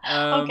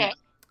 Okay.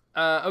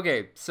 Um,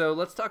 okay, so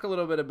let's talk a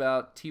little bit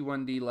about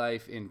T1D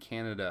life in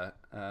Canada.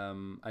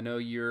 I know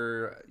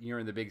you're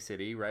in the big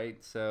city,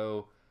 right?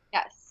 So,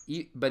 Yes.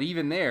 but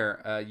even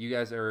there, you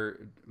guys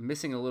are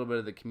missing a little bit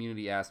of the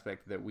community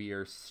aspect that we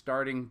are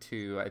starting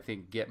to, I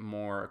think, get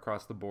more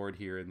across the board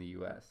here in the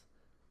U.S.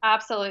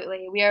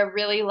 Absolutely. We are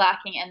really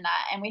lacking in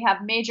that. And we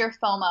have major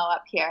FOMO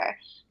up here.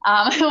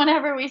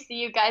 Whenever we see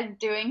you guys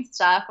doing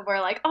stuff,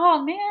 we're like,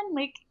 oh man,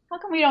 like, how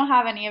come we don't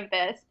have any of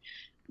this?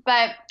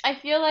 But I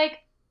feel like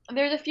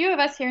there's a few of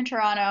us here in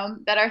Toronto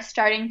that are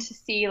starting to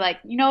see, like,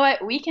 you know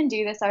what, we can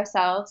do this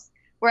ourselves.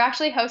 We're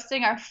actually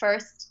hosting our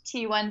first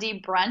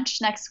T1D brunch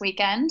next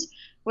weekend,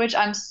 which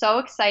I'm so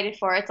excited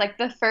for. It's like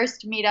the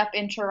first meetup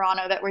in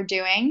Toronto that we're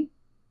doing.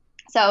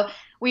 So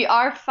we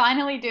are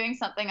finally doing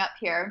something up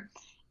here.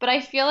 But I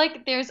feel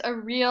like there's a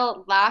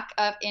real lack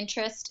of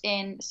interest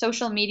in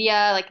social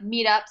media, like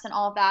meetups and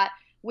all of that,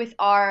 with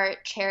our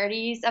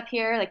charities up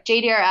here. Like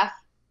JDRF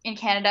in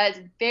Canada is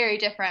very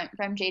different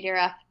from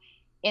JDRF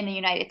in the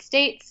United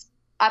States.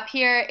 Up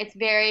here, it's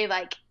very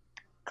like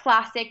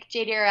classic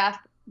JDRF,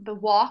 the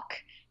walk,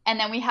 and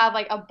then we have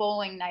like a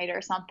bowling night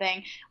or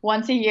something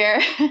once a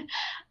year,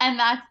 and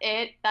that's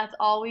it. That's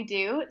all we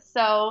do.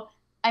 So,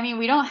 I mean,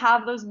 we don't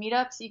have those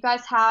meetups. You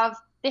guys have,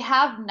 they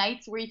have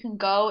nights where you can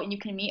go and you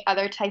can meet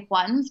other type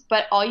ones,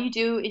 but all you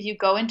do is you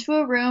go into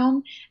a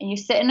room and you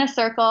sit in a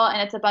circle,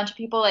 and it's a bunch of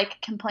people like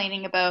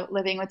complaining about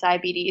living with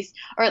diabetes,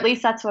 or at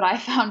least that's what I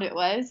found it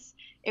was.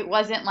 It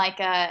wasn't like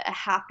a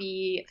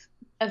happy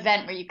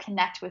event where you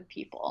connect with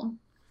people.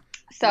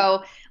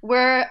 So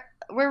we're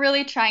we're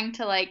really trying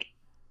to like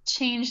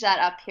change that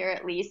up here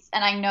at least.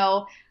 And I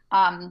know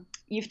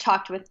you've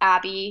talked with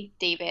Abby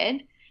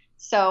David,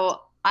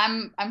 so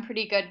I'm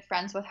pretty good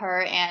friends with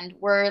her, and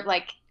we're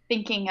like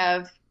thinking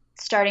of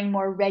starting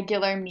more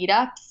regular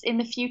meetups in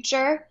the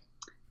future.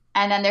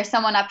 And then there's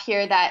someone up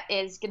here that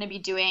is going to be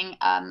doing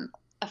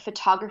a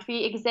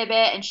photography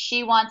exhibit, and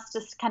she wants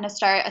to kind of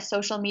start a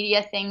social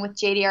media thing with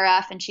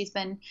JDRF, and she's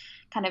been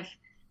kind of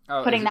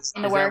Oh, putting that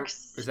in the is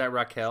works. that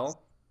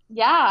Raquel?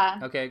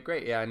 Yeah. Okay,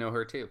 great. Yeah, I know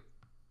her too.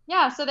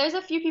 Yeah, so there's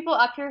a few people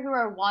up here who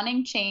are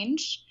wanting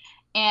change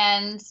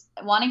and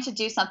wanting to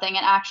do something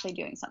and actually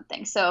doing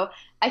something. So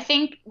I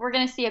think we're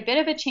going to see a bit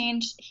of a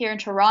change here in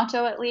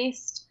Toronto, at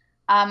least.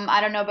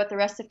 I don't know about the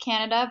rest of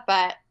Canada,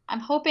 but I'm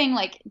hoping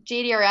like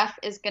JDRF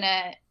is going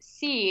to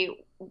see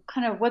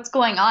kind of what's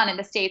going on in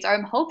the States, or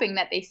I'm hoping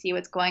that they see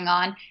what's going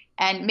on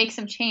and make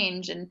some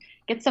change and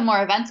get some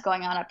more events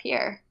going on up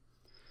here.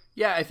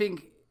 Yeah, I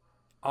think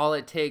all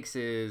it takes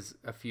is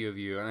a few of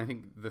you, and I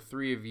think the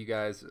three of you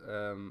guys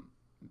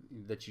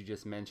that you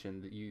just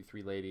mentioned, you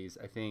three ladies,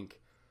 I think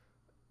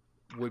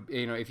would,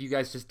 if you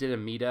guys just did a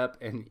meetup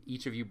and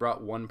each of you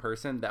brought one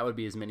person, that would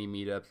be as many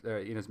meetups,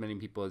 as many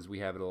people as we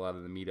have at a lot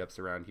of the meetups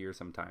around here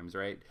sometimes,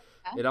 right?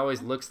 Yeah. It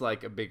always looks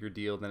like a bigger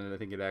deal than I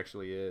think it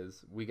actually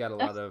is. We got a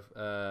lot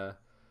of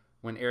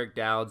when Eric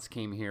Dowds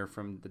came here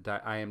from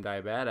the I Am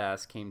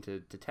Diabadass, came to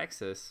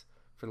Texas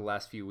for the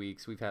last few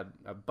weeks. We've had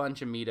a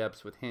bunch of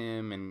meetups with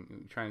him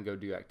and trying to go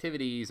do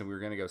activities, and we were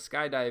going to go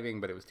skydiving,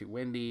 but it was too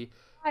windy.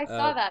 I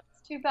saw that.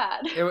 It's too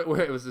bad. It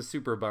was a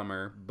super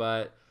bummer,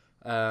 but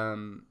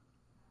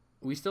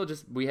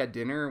we had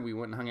dinner, we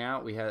went and hung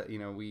out, we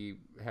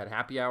had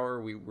happy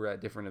hour, we were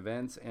at different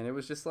events, and it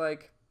was just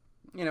like,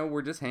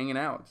 we're just hanging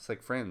out, just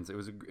like friends. It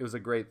was a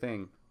great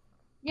thing.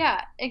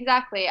 Yeah,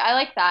 exactly. I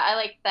like that. I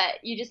like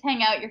that you just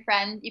hang out with your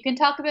friends. You can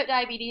talk about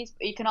diabetes,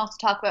 but you can also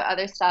talk about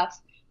other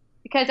stuff.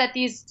 Because at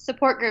these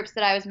support groups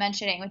that I was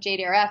mentioning with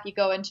JDRF, you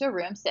go into a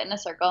room, sit in a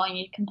circle, and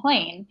you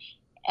complain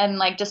and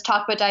like just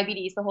talk about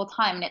diabetes the whole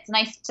time. And it's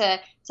nice to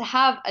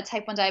have a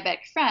type 1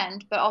 diabetic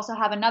friend, but also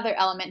have another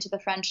element to the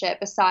friendship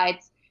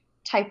besides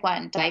type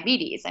 1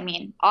 diabetes. I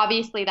mean,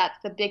 obviously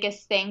that's the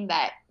biggest thing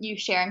that you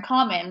share in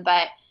common,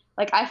 but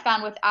like I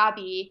found with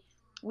Abby,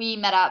 we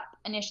met up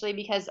initially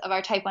because of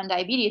our type 1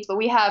 diabetes, but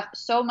we have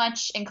so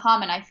much in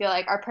common. I feel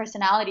like our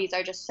personalities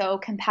are just so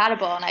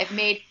compatible, and I've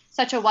made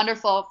such a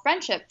wonderful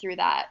friendship through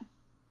that.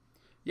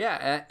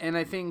 Yeah, and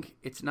I think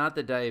it's not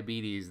the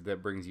diabetes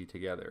that brings you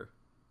together,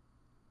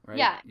 right?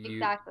 Yeah,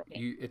 exactly.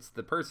 It's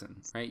the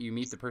person, right? You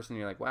meet the person, and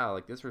you're like, wow,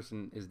 like this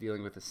person is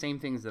dealing with the same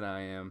things that I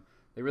am.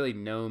 They really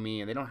know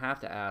me, and they don't have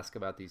to ask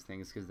about these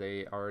things because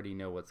they already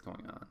know what's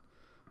going on.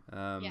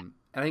 Yeah.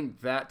 I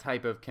think that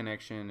type of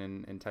connection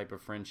and type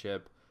of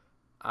friendship,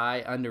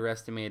 I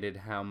underestimated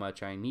how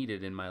much I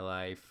needed in my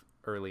life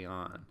early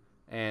on.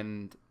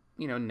 And,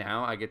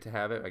 now I get to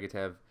have it. I get to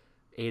have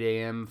 8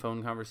 a.m.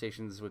 phone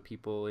conversations with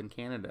people in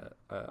Canada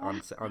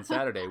on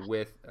Saturday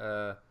with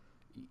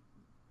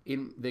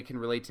they can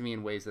relate to me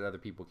in ways that other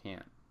people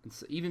can't. And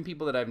so even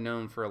people that I've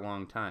known for a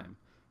long time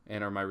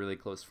and are my really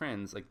close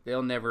friends, like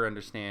they'll never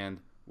understand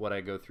what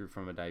I go through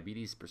from a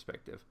diabetes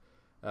perspective.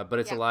 But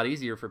it's a lot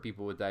easier for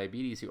people with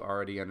diabetes who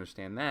already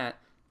understand that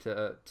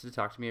to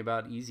talk to me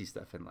about easy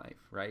stuff in life,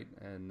 right?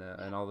 And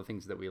all the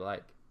things that we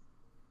like.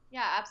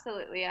 Yeah,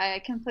 absolutely.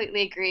 I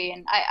completely agree.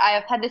 And I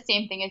have had the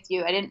same thing as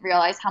you. I didn't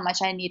realize how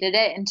much I needed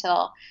it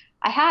until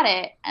I had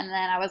it. And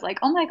then I was like,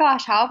 oh my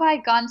gosh, how have I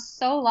gone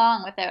so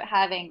long without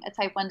having a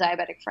type 1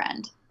 diabetic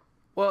friend?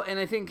 Well, and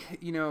I think,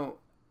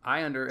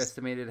 I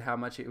underestimated how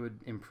much it would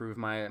improve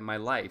my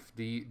life.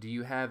 Do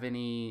you have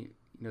any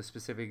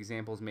specific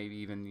examples, maybe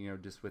even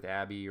just with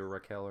Abby or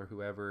Raquel or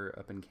whoever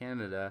up in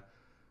Canada?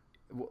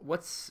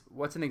 What's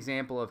an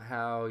example of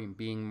how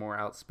being more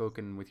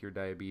outspoken with your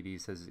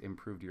diabetes has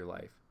improved your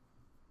life?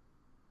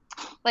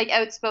 Like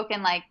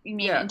outspoken, like you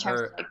mean in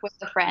terms of like with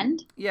a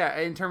friend? Yeah,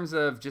 in terms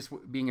of just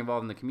being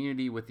involved in the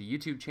community, with the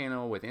YouTube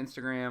channel, with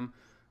Instagram,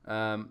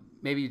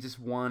 maybe just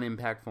one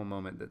impactful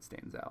moment that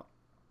stands out.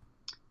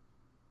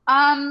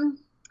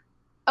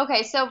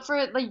 Okay, so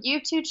for the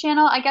YouTube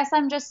channel, I guess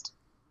I'm just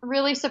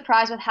really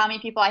surprised with how many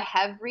people I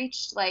have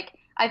reached. Like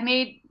I've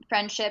made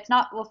friendships,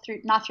 not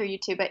through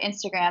YouTube, but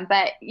Instagram.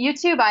 But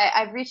YouTube,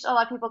 I've reached a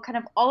lot of people kind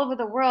of all over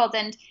the world,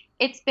 and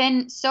it's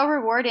been so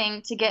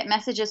rewarding to get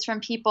messages from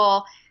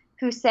people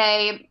who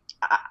say,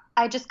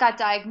 I just got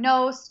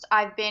diagnosed,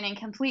 I've been in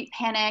complete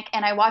panic,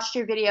 and I watched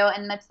your video,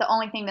 and that's the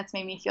only thing that's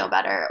made me feel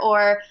better.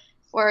 Or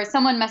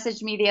someone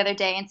messaged me the other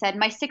day and said,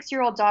 my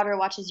 6-year-old daughter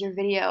watches your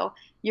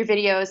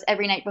videos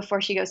every night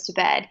before she goes to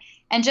bed.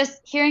 And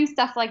just hearing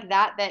stuff like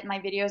that my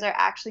videos are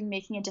actually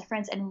making a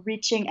difference and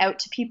reaching out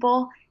to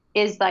people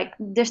is like,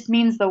 this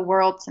means the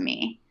world to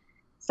me.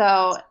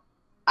 So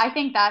I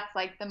think that's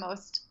like the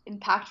most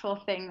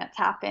impactful thing that's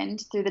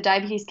happened through the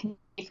diabetes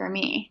community for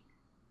me.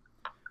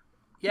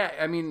 Yeah,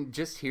 I mean,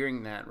 just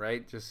hearing that,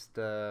 right? Just,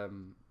 I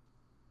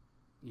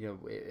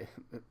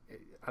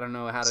don't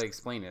know how to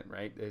explain it,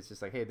 right? It's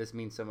just like, hey, this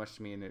means so much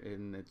to me,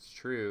 and it's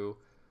true.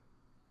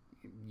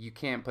 You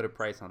can't put a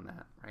price on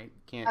that, right?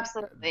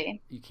 Absolutely.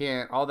 You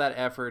can't. All that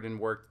effort and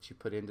work that you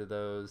put into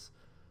those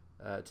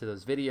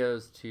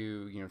videos,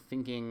 to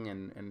thinking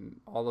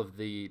and all of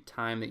the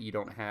time that you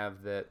don't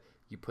have that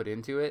you put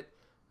into it,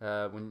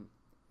 when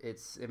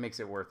it makes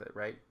it worth it,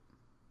 right?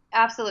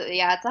 Absolutely,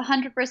 yeah. It's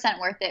 100%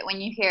 worth it when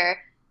you hear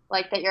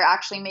like that you're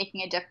actually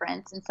making a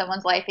difference in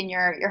someone's life and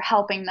you're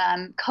helping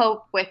them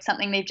cope with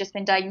something they've just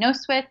been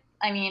diagnosed with.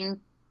 I mean,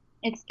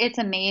 it's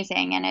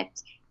amazing, and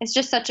it's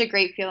just such a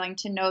great feeling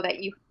to know that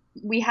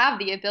we have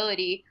the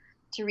ability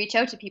to reach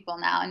out to people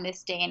now in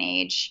this day and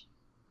age.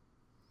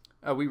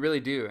 We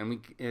really do,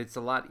 and it's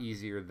a lot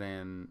easier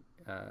than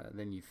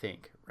you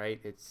think, right?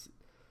 It's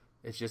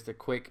just a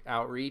quick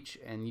outreach,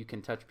 and you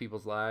can touch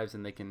people's lives,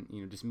 and they can,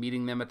 just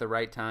meeting them at the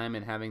right time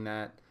and having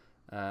that,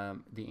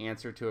 the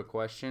answer to a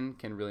question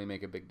can really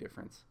make a big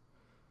difference.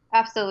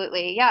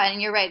 Absolutely. Yeah.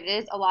 And you're right. It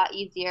is a lot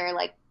easier,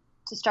 like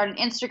to start an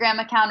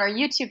Instagram account or a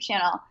YouTube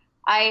channel.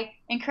 I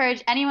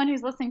encourage anyone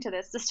who's listening to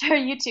this to start a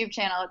YouTube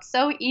channel. It's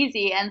so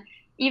easy. And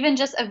even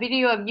just a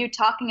video of you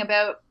talking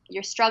about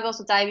your struggles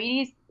with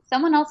diabetes,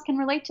 someone else can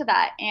relate to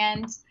that.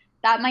 And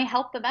that might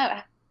help them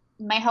out,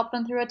 might help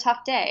them through a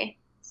tough day.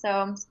 So,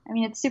 I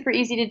mean, it's super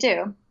easy to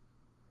do.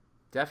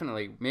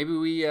 Definitely.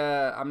 Maybe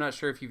I'm not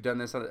sure if you've done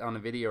this on a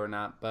video or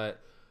not,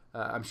 but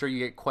I'm sure you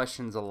get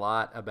questions a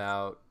lot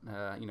about,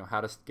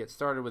 how to get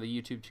started with a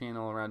YouTube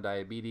channel around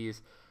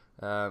diabetes.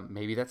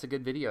 Maybe that's a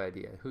good video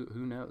idea.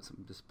 Who knows?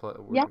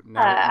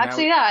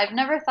 I've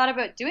never thought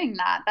about doing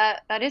that.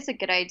 That is a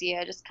good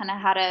idea. Just kind of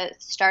how to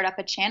start up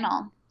a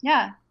channel.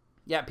 Yeah.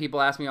 Yeah. People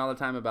ask me all the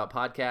time about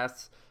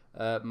podcasts.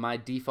 My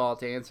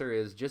default answer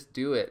is just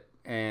do it.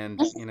 And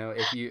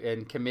if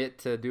you commit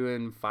to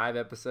doing 5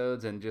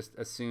 episodes and just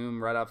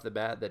assume right off the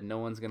bat that no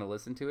one's going to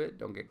listen to it,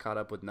 don't get caught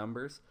up with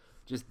numbers.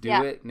 Just do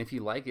it, and if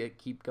you like it,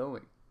 keep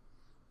going.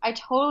 I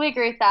totally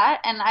agree with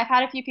that. And I've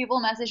had a few people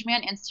message me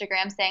on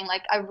Instagram saying,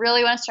 like, I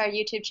really want to start a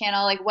YouTube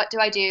channel. Like, what do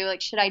I do? Like,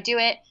 should I do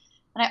it?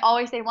 And I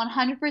always say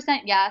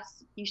 100%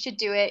 yes, you should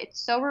do it. It's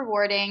so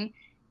rewarding.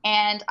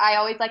 And I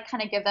always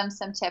kind of give them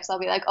some tips. I'll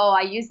be like, oh,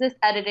 I use this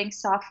editing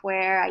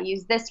software. I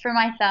use this for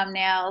my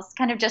thumbnails,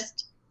 kind of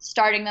just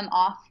starting them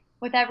off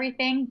with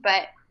everything.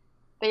 But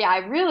yeah, I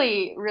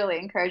really, really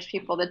encourage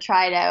people to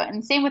try it out.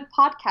 And same with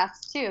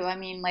podcasts too. I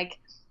mean,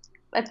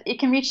 it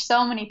can reach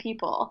so many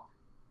people.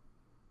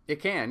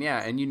 It can,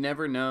 yeah. And you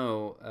never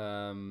know,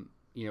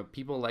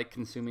 people like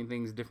consuming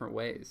things different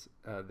ways.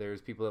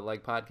 There's people that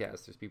like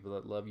podcasts. There's people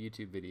that love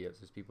YouTube videos.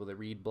 There's people that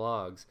read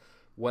blogs.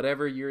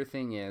 Whatever your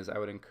thing is, I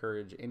would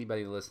encourage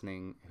anybody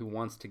listening who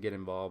wants to get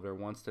involved or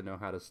wants to know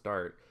how to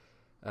start.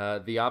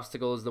 The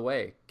obstacle is the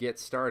way. Get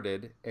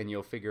started, and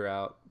you'll figure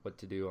out what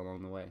to do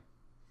along the way.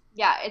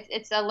 Yeah,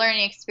 it's a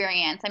learning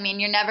experience. I mean,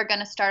 you're never going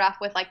to start off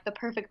with the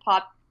perfect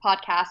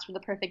podcast or the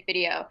perfect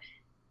video.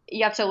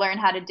 You have to learn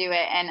how to do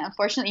it, and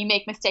unfortunately, you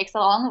make mistakes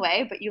along the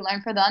way, but you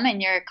learn from them,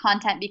 and your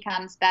content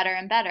becomes better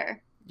and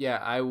better. Yeah,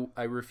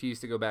 I refuse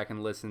to go back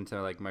and listen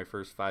to my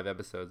first 5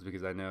 episodes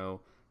because I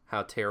know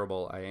how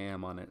terrible I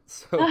am on it.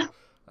 So.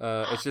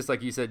 It's just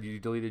like you said, you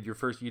deleted your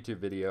first YouTube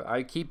video.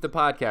 I keep the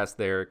podcast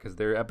there because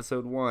their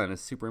episode 1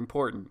 is super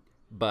important.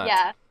 But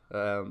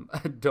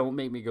don't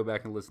make me go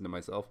back and listen to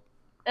myself.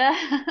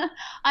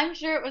 I'm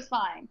sure it was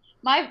fine.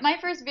 My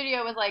first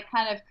video was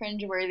kind of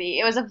cringeworthy.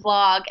 It was a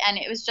vlog, and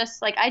it was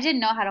just I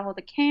didn't know how to hold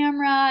the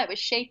camera. It was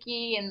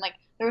shaky, and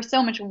there was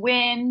so much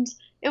wind.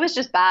 It was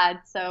just bad.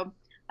 So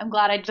I'm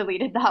glad I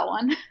deleted that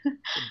one.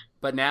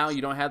 But now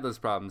you don't have those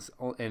problems,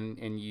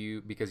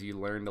 and because you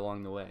learned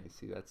along the way.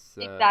 See, that's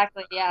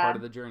exactly part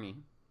of the journey.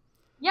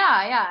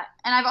 Yeah.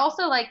 And I've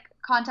also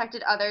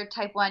contacted other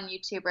type 1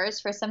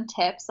 YouTubers for some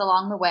tips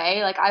along the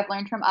way. I've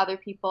learned from other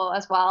people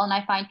as well, and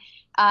I find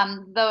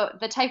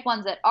the type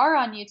 1s that are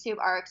on YouTube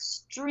are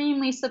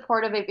extremely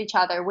supportive of each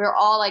other. We're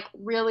all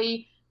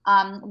really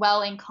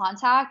well in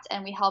contact,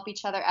 and we help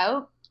each other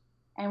out.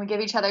 And we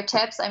give each other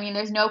tips. I mean,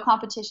 there's no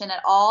competition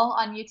at all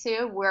on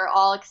YouTube. We're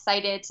all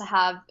excited to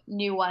have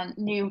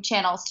new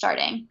channels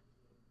starting.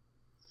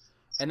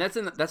 And that's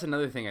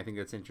another thing I think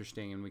that's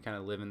interesting. And we kind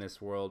of live in this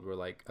world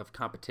where of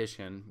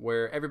competition,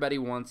 where everybody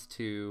wants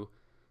to,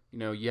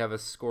 you have a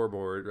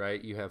scoreboard,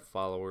 right? You have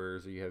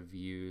followers, or you have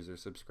views, or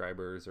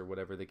subscribers, or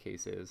whatever the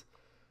case is.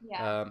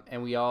 Yeah.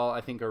 And we all,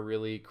 I think, are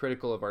really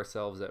critical of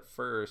ourselves at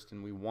first,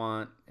 and we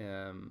want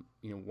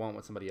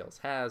what somebody else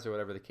has, or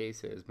whatever the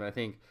case is. But I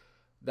think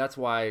that's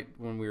why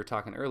when we were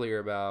talking earlier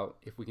about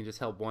if we can just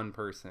help one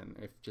person,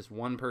 if just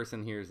one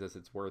person hears this,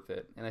 it's worth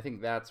it. And I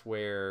think that's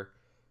where,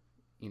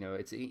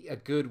 it's a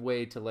good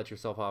way to let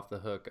yourself off the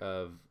hook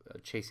of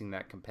chasing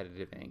that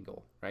competitive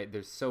angle, right?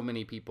 There's so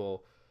many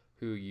people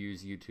who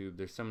use YouTube.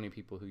 There's so many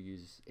people who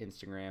use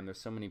Instagram. There's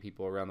so many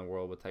people around the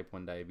world with type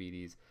 1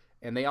 diabetes,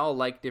 and they all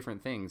like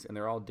different things, and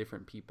they're all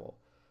different people.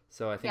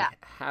 So I think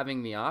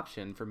having the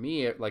option, for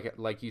me,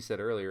 like you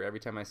said earlier, every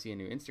time I see a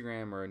new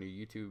Instagram or a new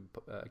YouTube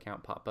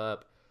account pop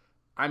up,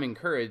 I'm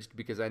encouraged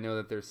because I know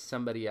that there's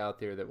somebody out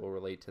there that will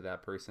relate to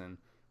that person,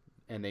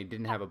 and they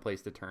didn't have a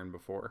place to turn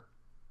before.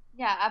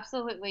 Yeah,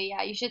 absolutely.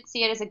 Yeah, you should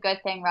see it as a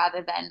good thing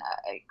rather than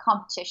a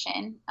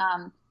competition.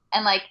 And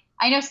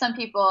I know some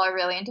people are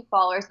really into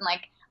followers, and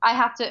I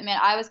have to admit,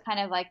 I was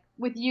kind of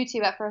with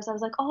YouTube at first. I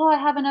was oh, I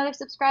have another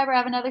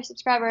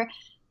subscriber.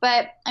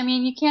 But I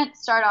mean, you can't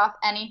start off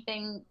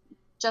anything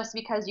just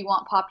because you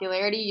want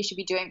popularity. You should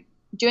be doing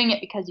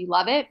it because you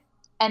love it.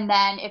 And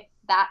then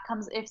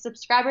if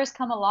subscribers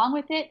come along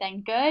with it,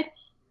 then good.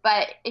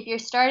 But if you're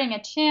starting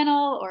a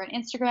channel or an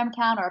Instagram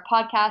account or a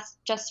podcast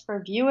just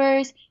for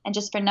viewers and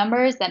just for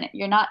numbers, then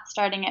you're not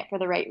starting it for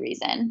the right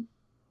reason.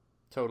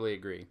 Totally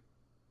agree.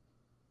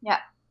 Yeah.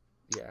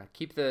 Yeah,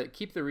 keep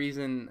the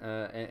reason,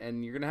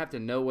 and you're gonna have to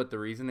know what the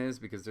reason is,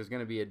 because there's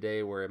gonna be a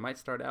day where it might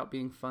start out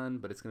being fun,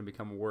 but it's gonna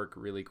become work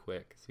really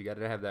quick. So you got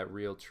to have that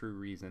real, true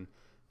reason.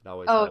 It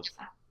always helps.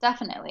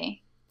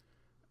 Definitely.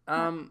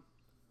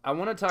 I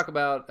want to talk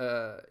about,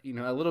 a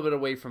little bit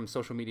away from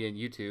social media and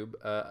YouTube,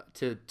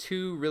 to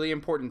two really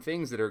important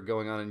things that are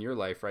going on in your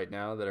life right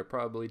now that are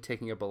probably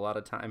taking up a lot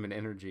of time and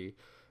energy.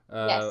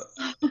 Uh,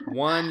 Yes.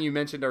 One, you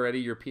mentioned already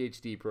your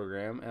PhD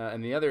program,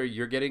 and the other,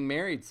 you're getting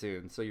married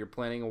soon, so you're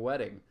planning a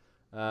wedding.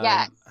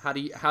 Yes. How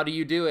do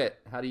you do it?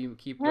 How do you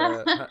keep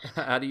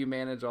how do you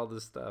manage all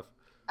this stuff?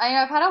 I know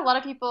I've had a lot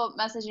of people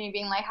message me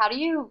being like, "How do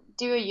you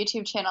do a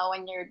YouTube channel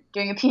when you're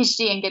doing a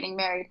PhD and getting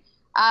married?"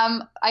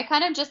 I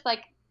kind of just like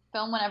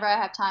film whenever I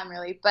have time,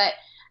 really. But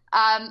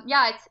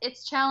yeah,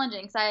 it's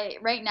challenging because I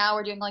right now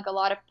we're doing like a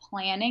lot of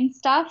planning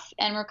stuff,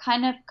 and we're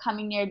kind of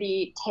coming near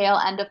the tail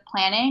end of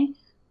planning.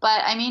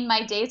 But I mean,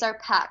 my days are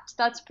packed.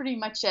 That's pretty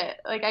much it.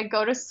 Like I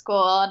go to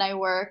school and I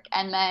work,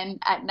 and then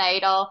at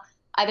night I'll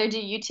either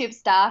do YouTube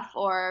stuff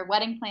or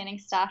wedding planning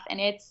stuff, and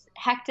it's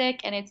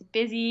hectic and it's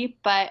busy,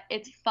 but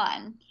it's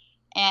fun.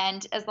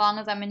 And as long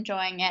as I'm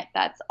enjoying it,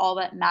 that's all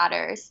that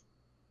matters.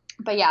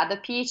 But yeah, the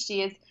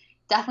PhD is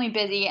definitely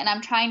busy, and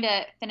I'm trying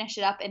to finish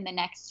it up in the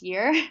next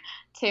year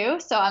too.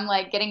 So I'm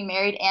like getting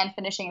married and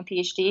finishing a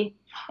PhD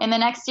in the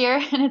next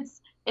year, and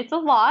it's a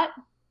lot,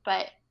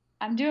 but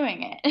I'm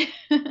doing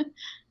it.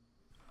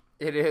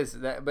 It is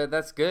that, but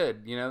that's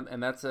good,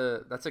 and that's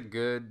a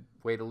good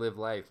way to live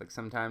life. Like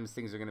sometimes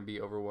things are going to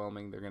be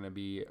overwhelming. They're going to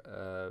be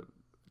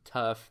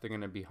tough. They're going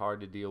to be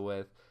hard to deal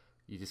with.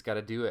 You just got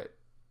to do it.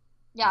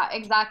 Yeah,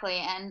 exactly.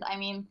 And I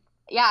mean,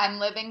 yeah, I'm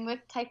living with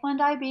type 1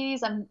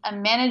 diabetes. I'm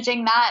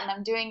managing that and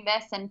I'm doing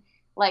this and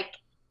like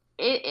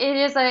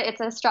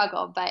it's a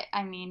struggle, but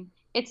I mean,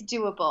 it's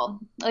doable.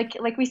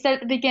 Like we said at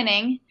the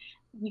beginning,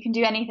 you can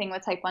do anything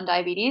with type 1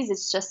 diabetes.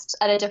 It's just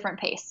at a different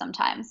pace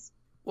sometimes.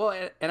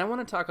 Well, and I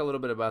want to talk a little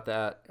bit about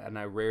that. And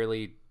I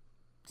rarely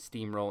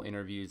steamroll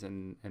interviews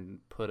and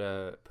put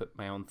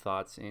my own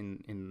thoughts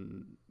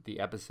in the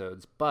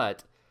episodes,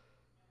 but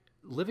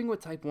living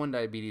with type 1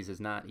 diabetes is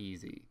not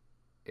easy.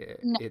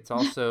 No. It's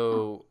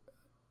also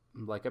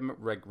like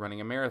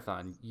running a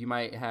marathon. You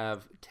might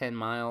have 10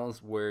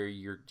 miles where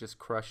you're just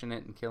crushing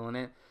it and killing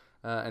it.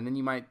 And then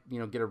you might,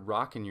 get a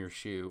rock in your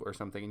shoe or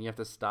something, and you have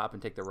to stop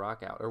and take the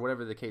rock out, or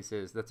whatever the case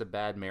is. That's a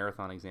bad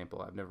marathon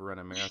example. I've never run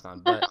a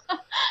marathon,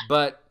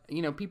 but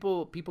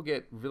people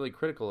get really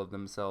critical of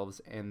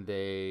themselves, and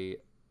they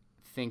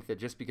think that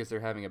just because they're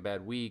having a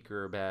bad week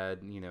or a bad,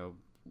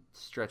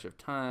 stretch of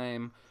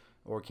time,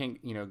 or can't,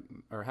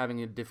 or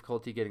having a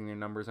difficulty getting their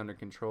numbers under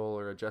control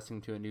or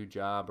adjusting to a new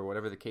job or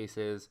whatever the case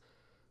is,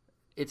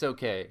 it's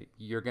okay.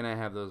 You're going to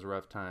have those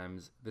rough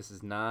times. This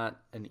is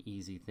not an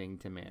easy thing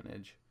to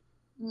manage.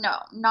 No,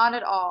 not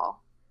at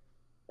all.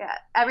 Yeah,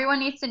 everyone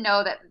needs to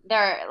know that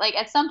they're like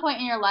at some point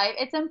in your life,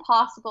 it's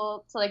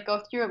impossible to like go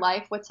through your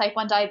life with type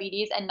 1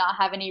 diabetes and not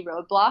have any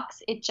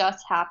roadblocks. It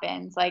just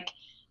happens. Like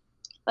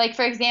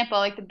for example,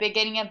 like the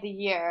beginning of the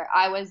year,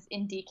 I was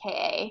in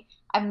DKA.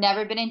 I've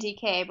never been in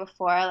DKA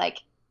before, like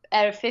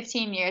out of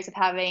 15 years of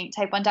having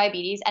type 1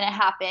 diabetes, and it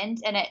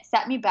happened and it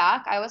set me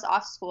back. I was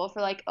off school for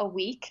like a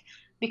week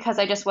because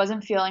I just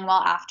wasn't feeling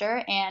well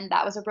after, and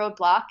that was a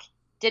roadblock.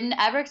 Didn't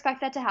ever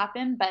expect that to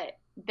happen, but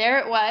there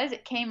it was.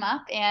 It came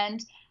up,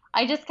 and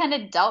I just kind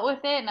of dealt with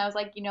it. And I was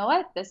like, you know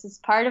what? This is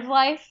part of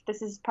life.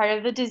 This is part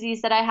of the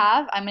disease that I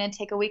have. I'm going to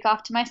take a week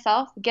off to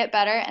myself, get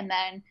better, and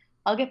then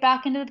I'll get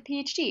back into the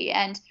PhD.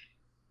 And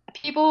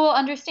people will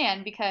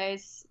understand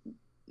because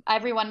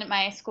everyone at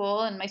my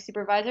school and my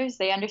supervisors,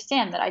 they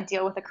understand that I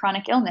deal with a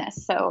chronic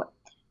illness. So,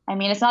 I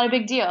mean, it's not a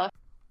big deal.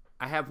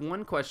 I have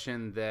one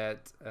question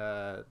that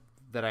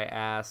I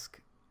ask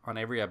on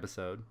every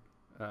episode.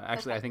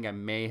 Actually, Okay. I think I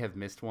may have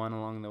missed one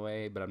along the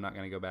way, but I'm not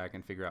going to go back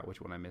and figure out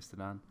which one I missed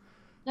it on.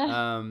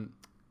 Um,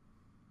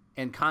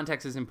 and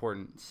context is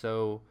important.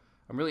 So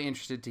I'm really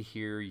interested to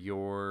hear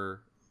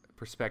your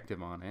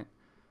perspective on it.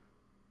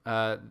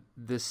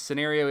 The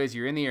scenario is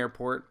you're in the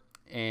airport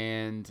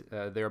and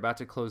they're about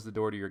to close the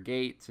door to your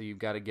gate, so you've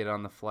got to get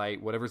on the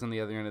flight. Whatever's on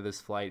the other end of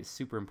this flight is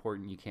super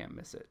important. You can't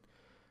miss it.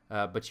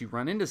 But you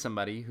run into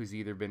somebody who's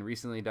either been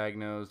recently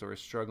diagnosed or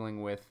is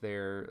struggling with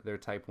their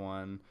type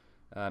 1.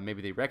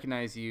 Maybe they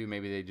recognize you.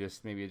 Maybe it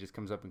just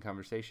comes up in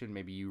conversation.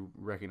 Maybe you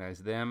recognize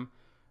them.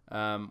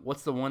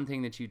 What's the one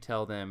thing that you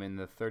tell them in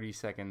the 30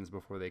 seconds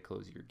before they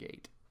close your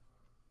gate?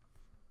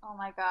 Oh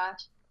my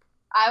gosh.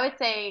 I would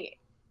say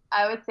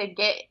I would say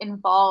get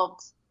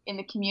involved in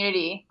the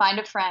community, find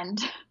a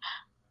friend.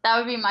 That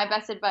would be my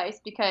best advice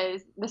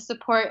because the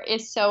support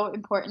is so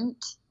important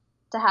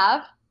to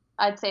have.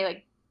 I'd say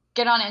like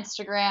get on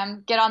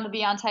Instagram, get on the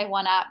Beyond Type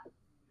 1 app,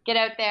 get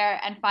out there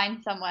and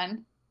find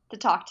someone to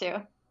talk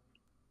to.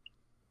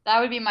 That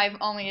would be my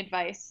only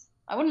advice.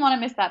 I wouldn't want to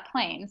miss that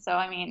plane, so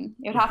I mean,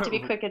 it would have to be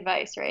quick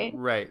advice, right?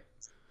 Right.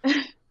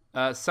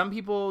 Some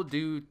people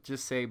do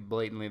just say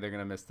blatantly they're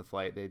going to miss the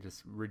flight. They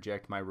just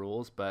reject my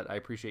rules, but I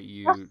appreciate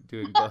you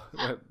doing both,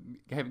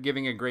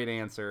 giving a great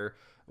answer,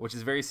 which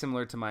is very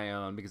similar to my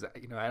own because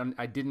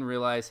I didn't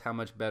realize how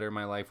much better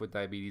my life with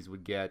diabetes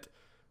would get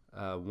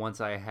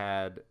once I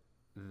had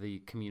the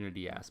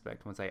community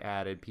aspect. Once I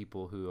added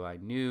people who I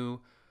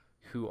knew,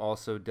 who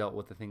also dealt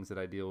with the things that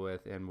I deal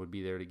with, and would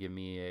be there to give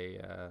me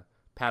a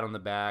pat on the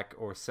back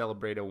or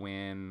celebrate a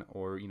win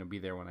or, be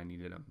there when I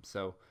needed them.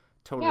 So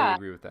totally Yeah.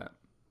 agree with that.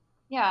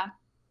 Yeah.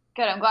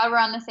 Good. I'm glad we're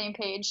on the same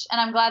page.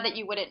 And I'm glad that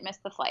you wouldn't miss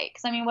the flight.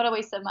 Because, I mean, what a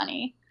waste of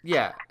money.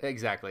 Yeah,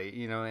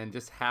 exactly. And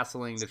just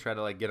hassling to try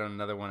to like get on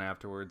another one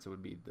afterwards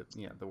would be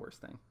the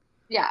worst thing.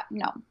 Yeah.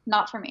 No,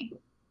 not for me.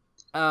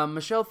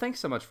 Michelle,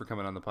 thanks so much for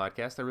coming on the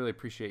podcast. I really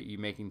appreciate you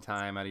making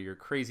time out of your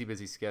crazy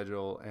busy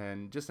schedule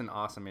and just an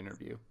awesome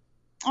interview.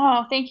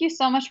 Oh, thank you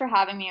so much for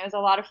having me. It was a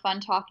lot of fun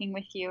talking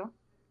with you.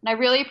 And I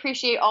really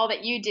appreciate all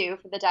that you do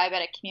for the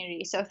diabetic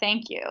community. So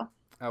thank you.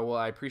 Well,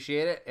 I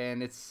appreciate it,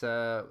 and it's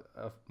one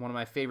of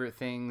my favorite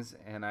things,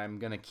 and I'm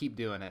gonna keep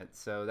doing it.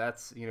 So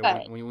that's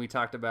when we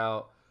talked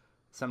about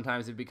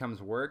sometimes it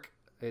becomes work.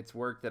 It's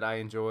work that I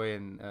enjoy,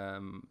 and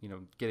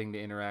getting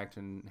to interact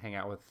and hang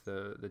out with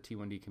the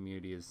T1D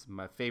community is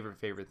my favorite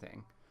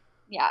thing.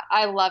 Yeah,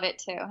 I love it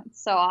too.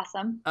 It's so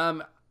awesome.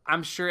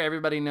 I'm sure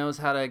everybody knows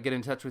how to get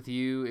in touch with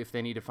you if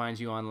they need to find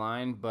you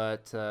online,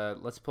 but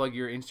let's plug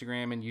your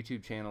Instagram and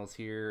YouTube channels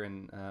here,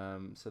 and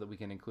so that we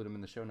can include them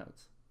in the show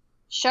notes.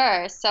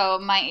 Sure. So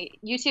my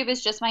YouTube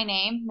is just my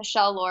name,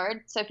 Michelle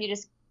Lord. So if you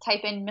just type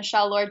in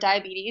Michelle Lord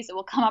Diabetes, it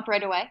will come up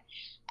right away.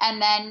 And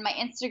then my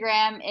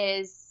Instagram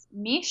is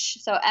Miche,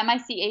 so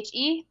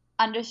MICHE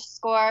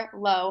 _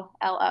 low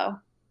LO.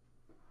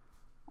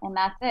 And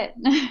that's it.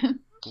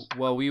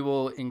 Well, we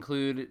will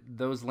include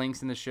those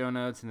links in the show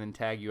notes and then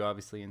tag you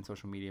obviously in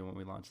social media when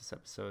we launch this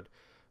episode.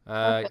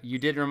 You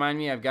did remind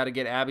me I've got to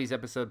get Abby's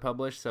episode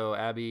published. So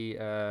Abby,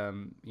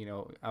 I'm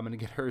going to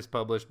get hers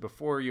published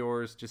before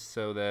yours just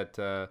so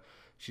that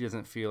she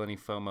doesn't feel any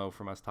FOMO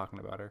from us talking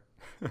about her.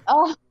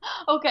 Oh,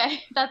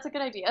 okay. That's a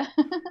good idea.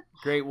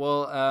 Great.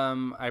 Well,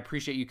 I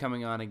appreciate you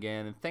coming on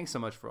again. And thanks so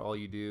much for all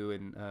you do.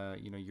 And,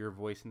 your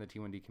voice in the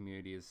T1D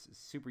community is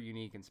super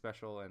unique and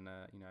special. And,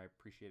 I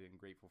appreciate it and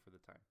grateful for the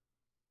time.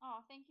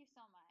 Oh, thank you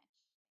so much.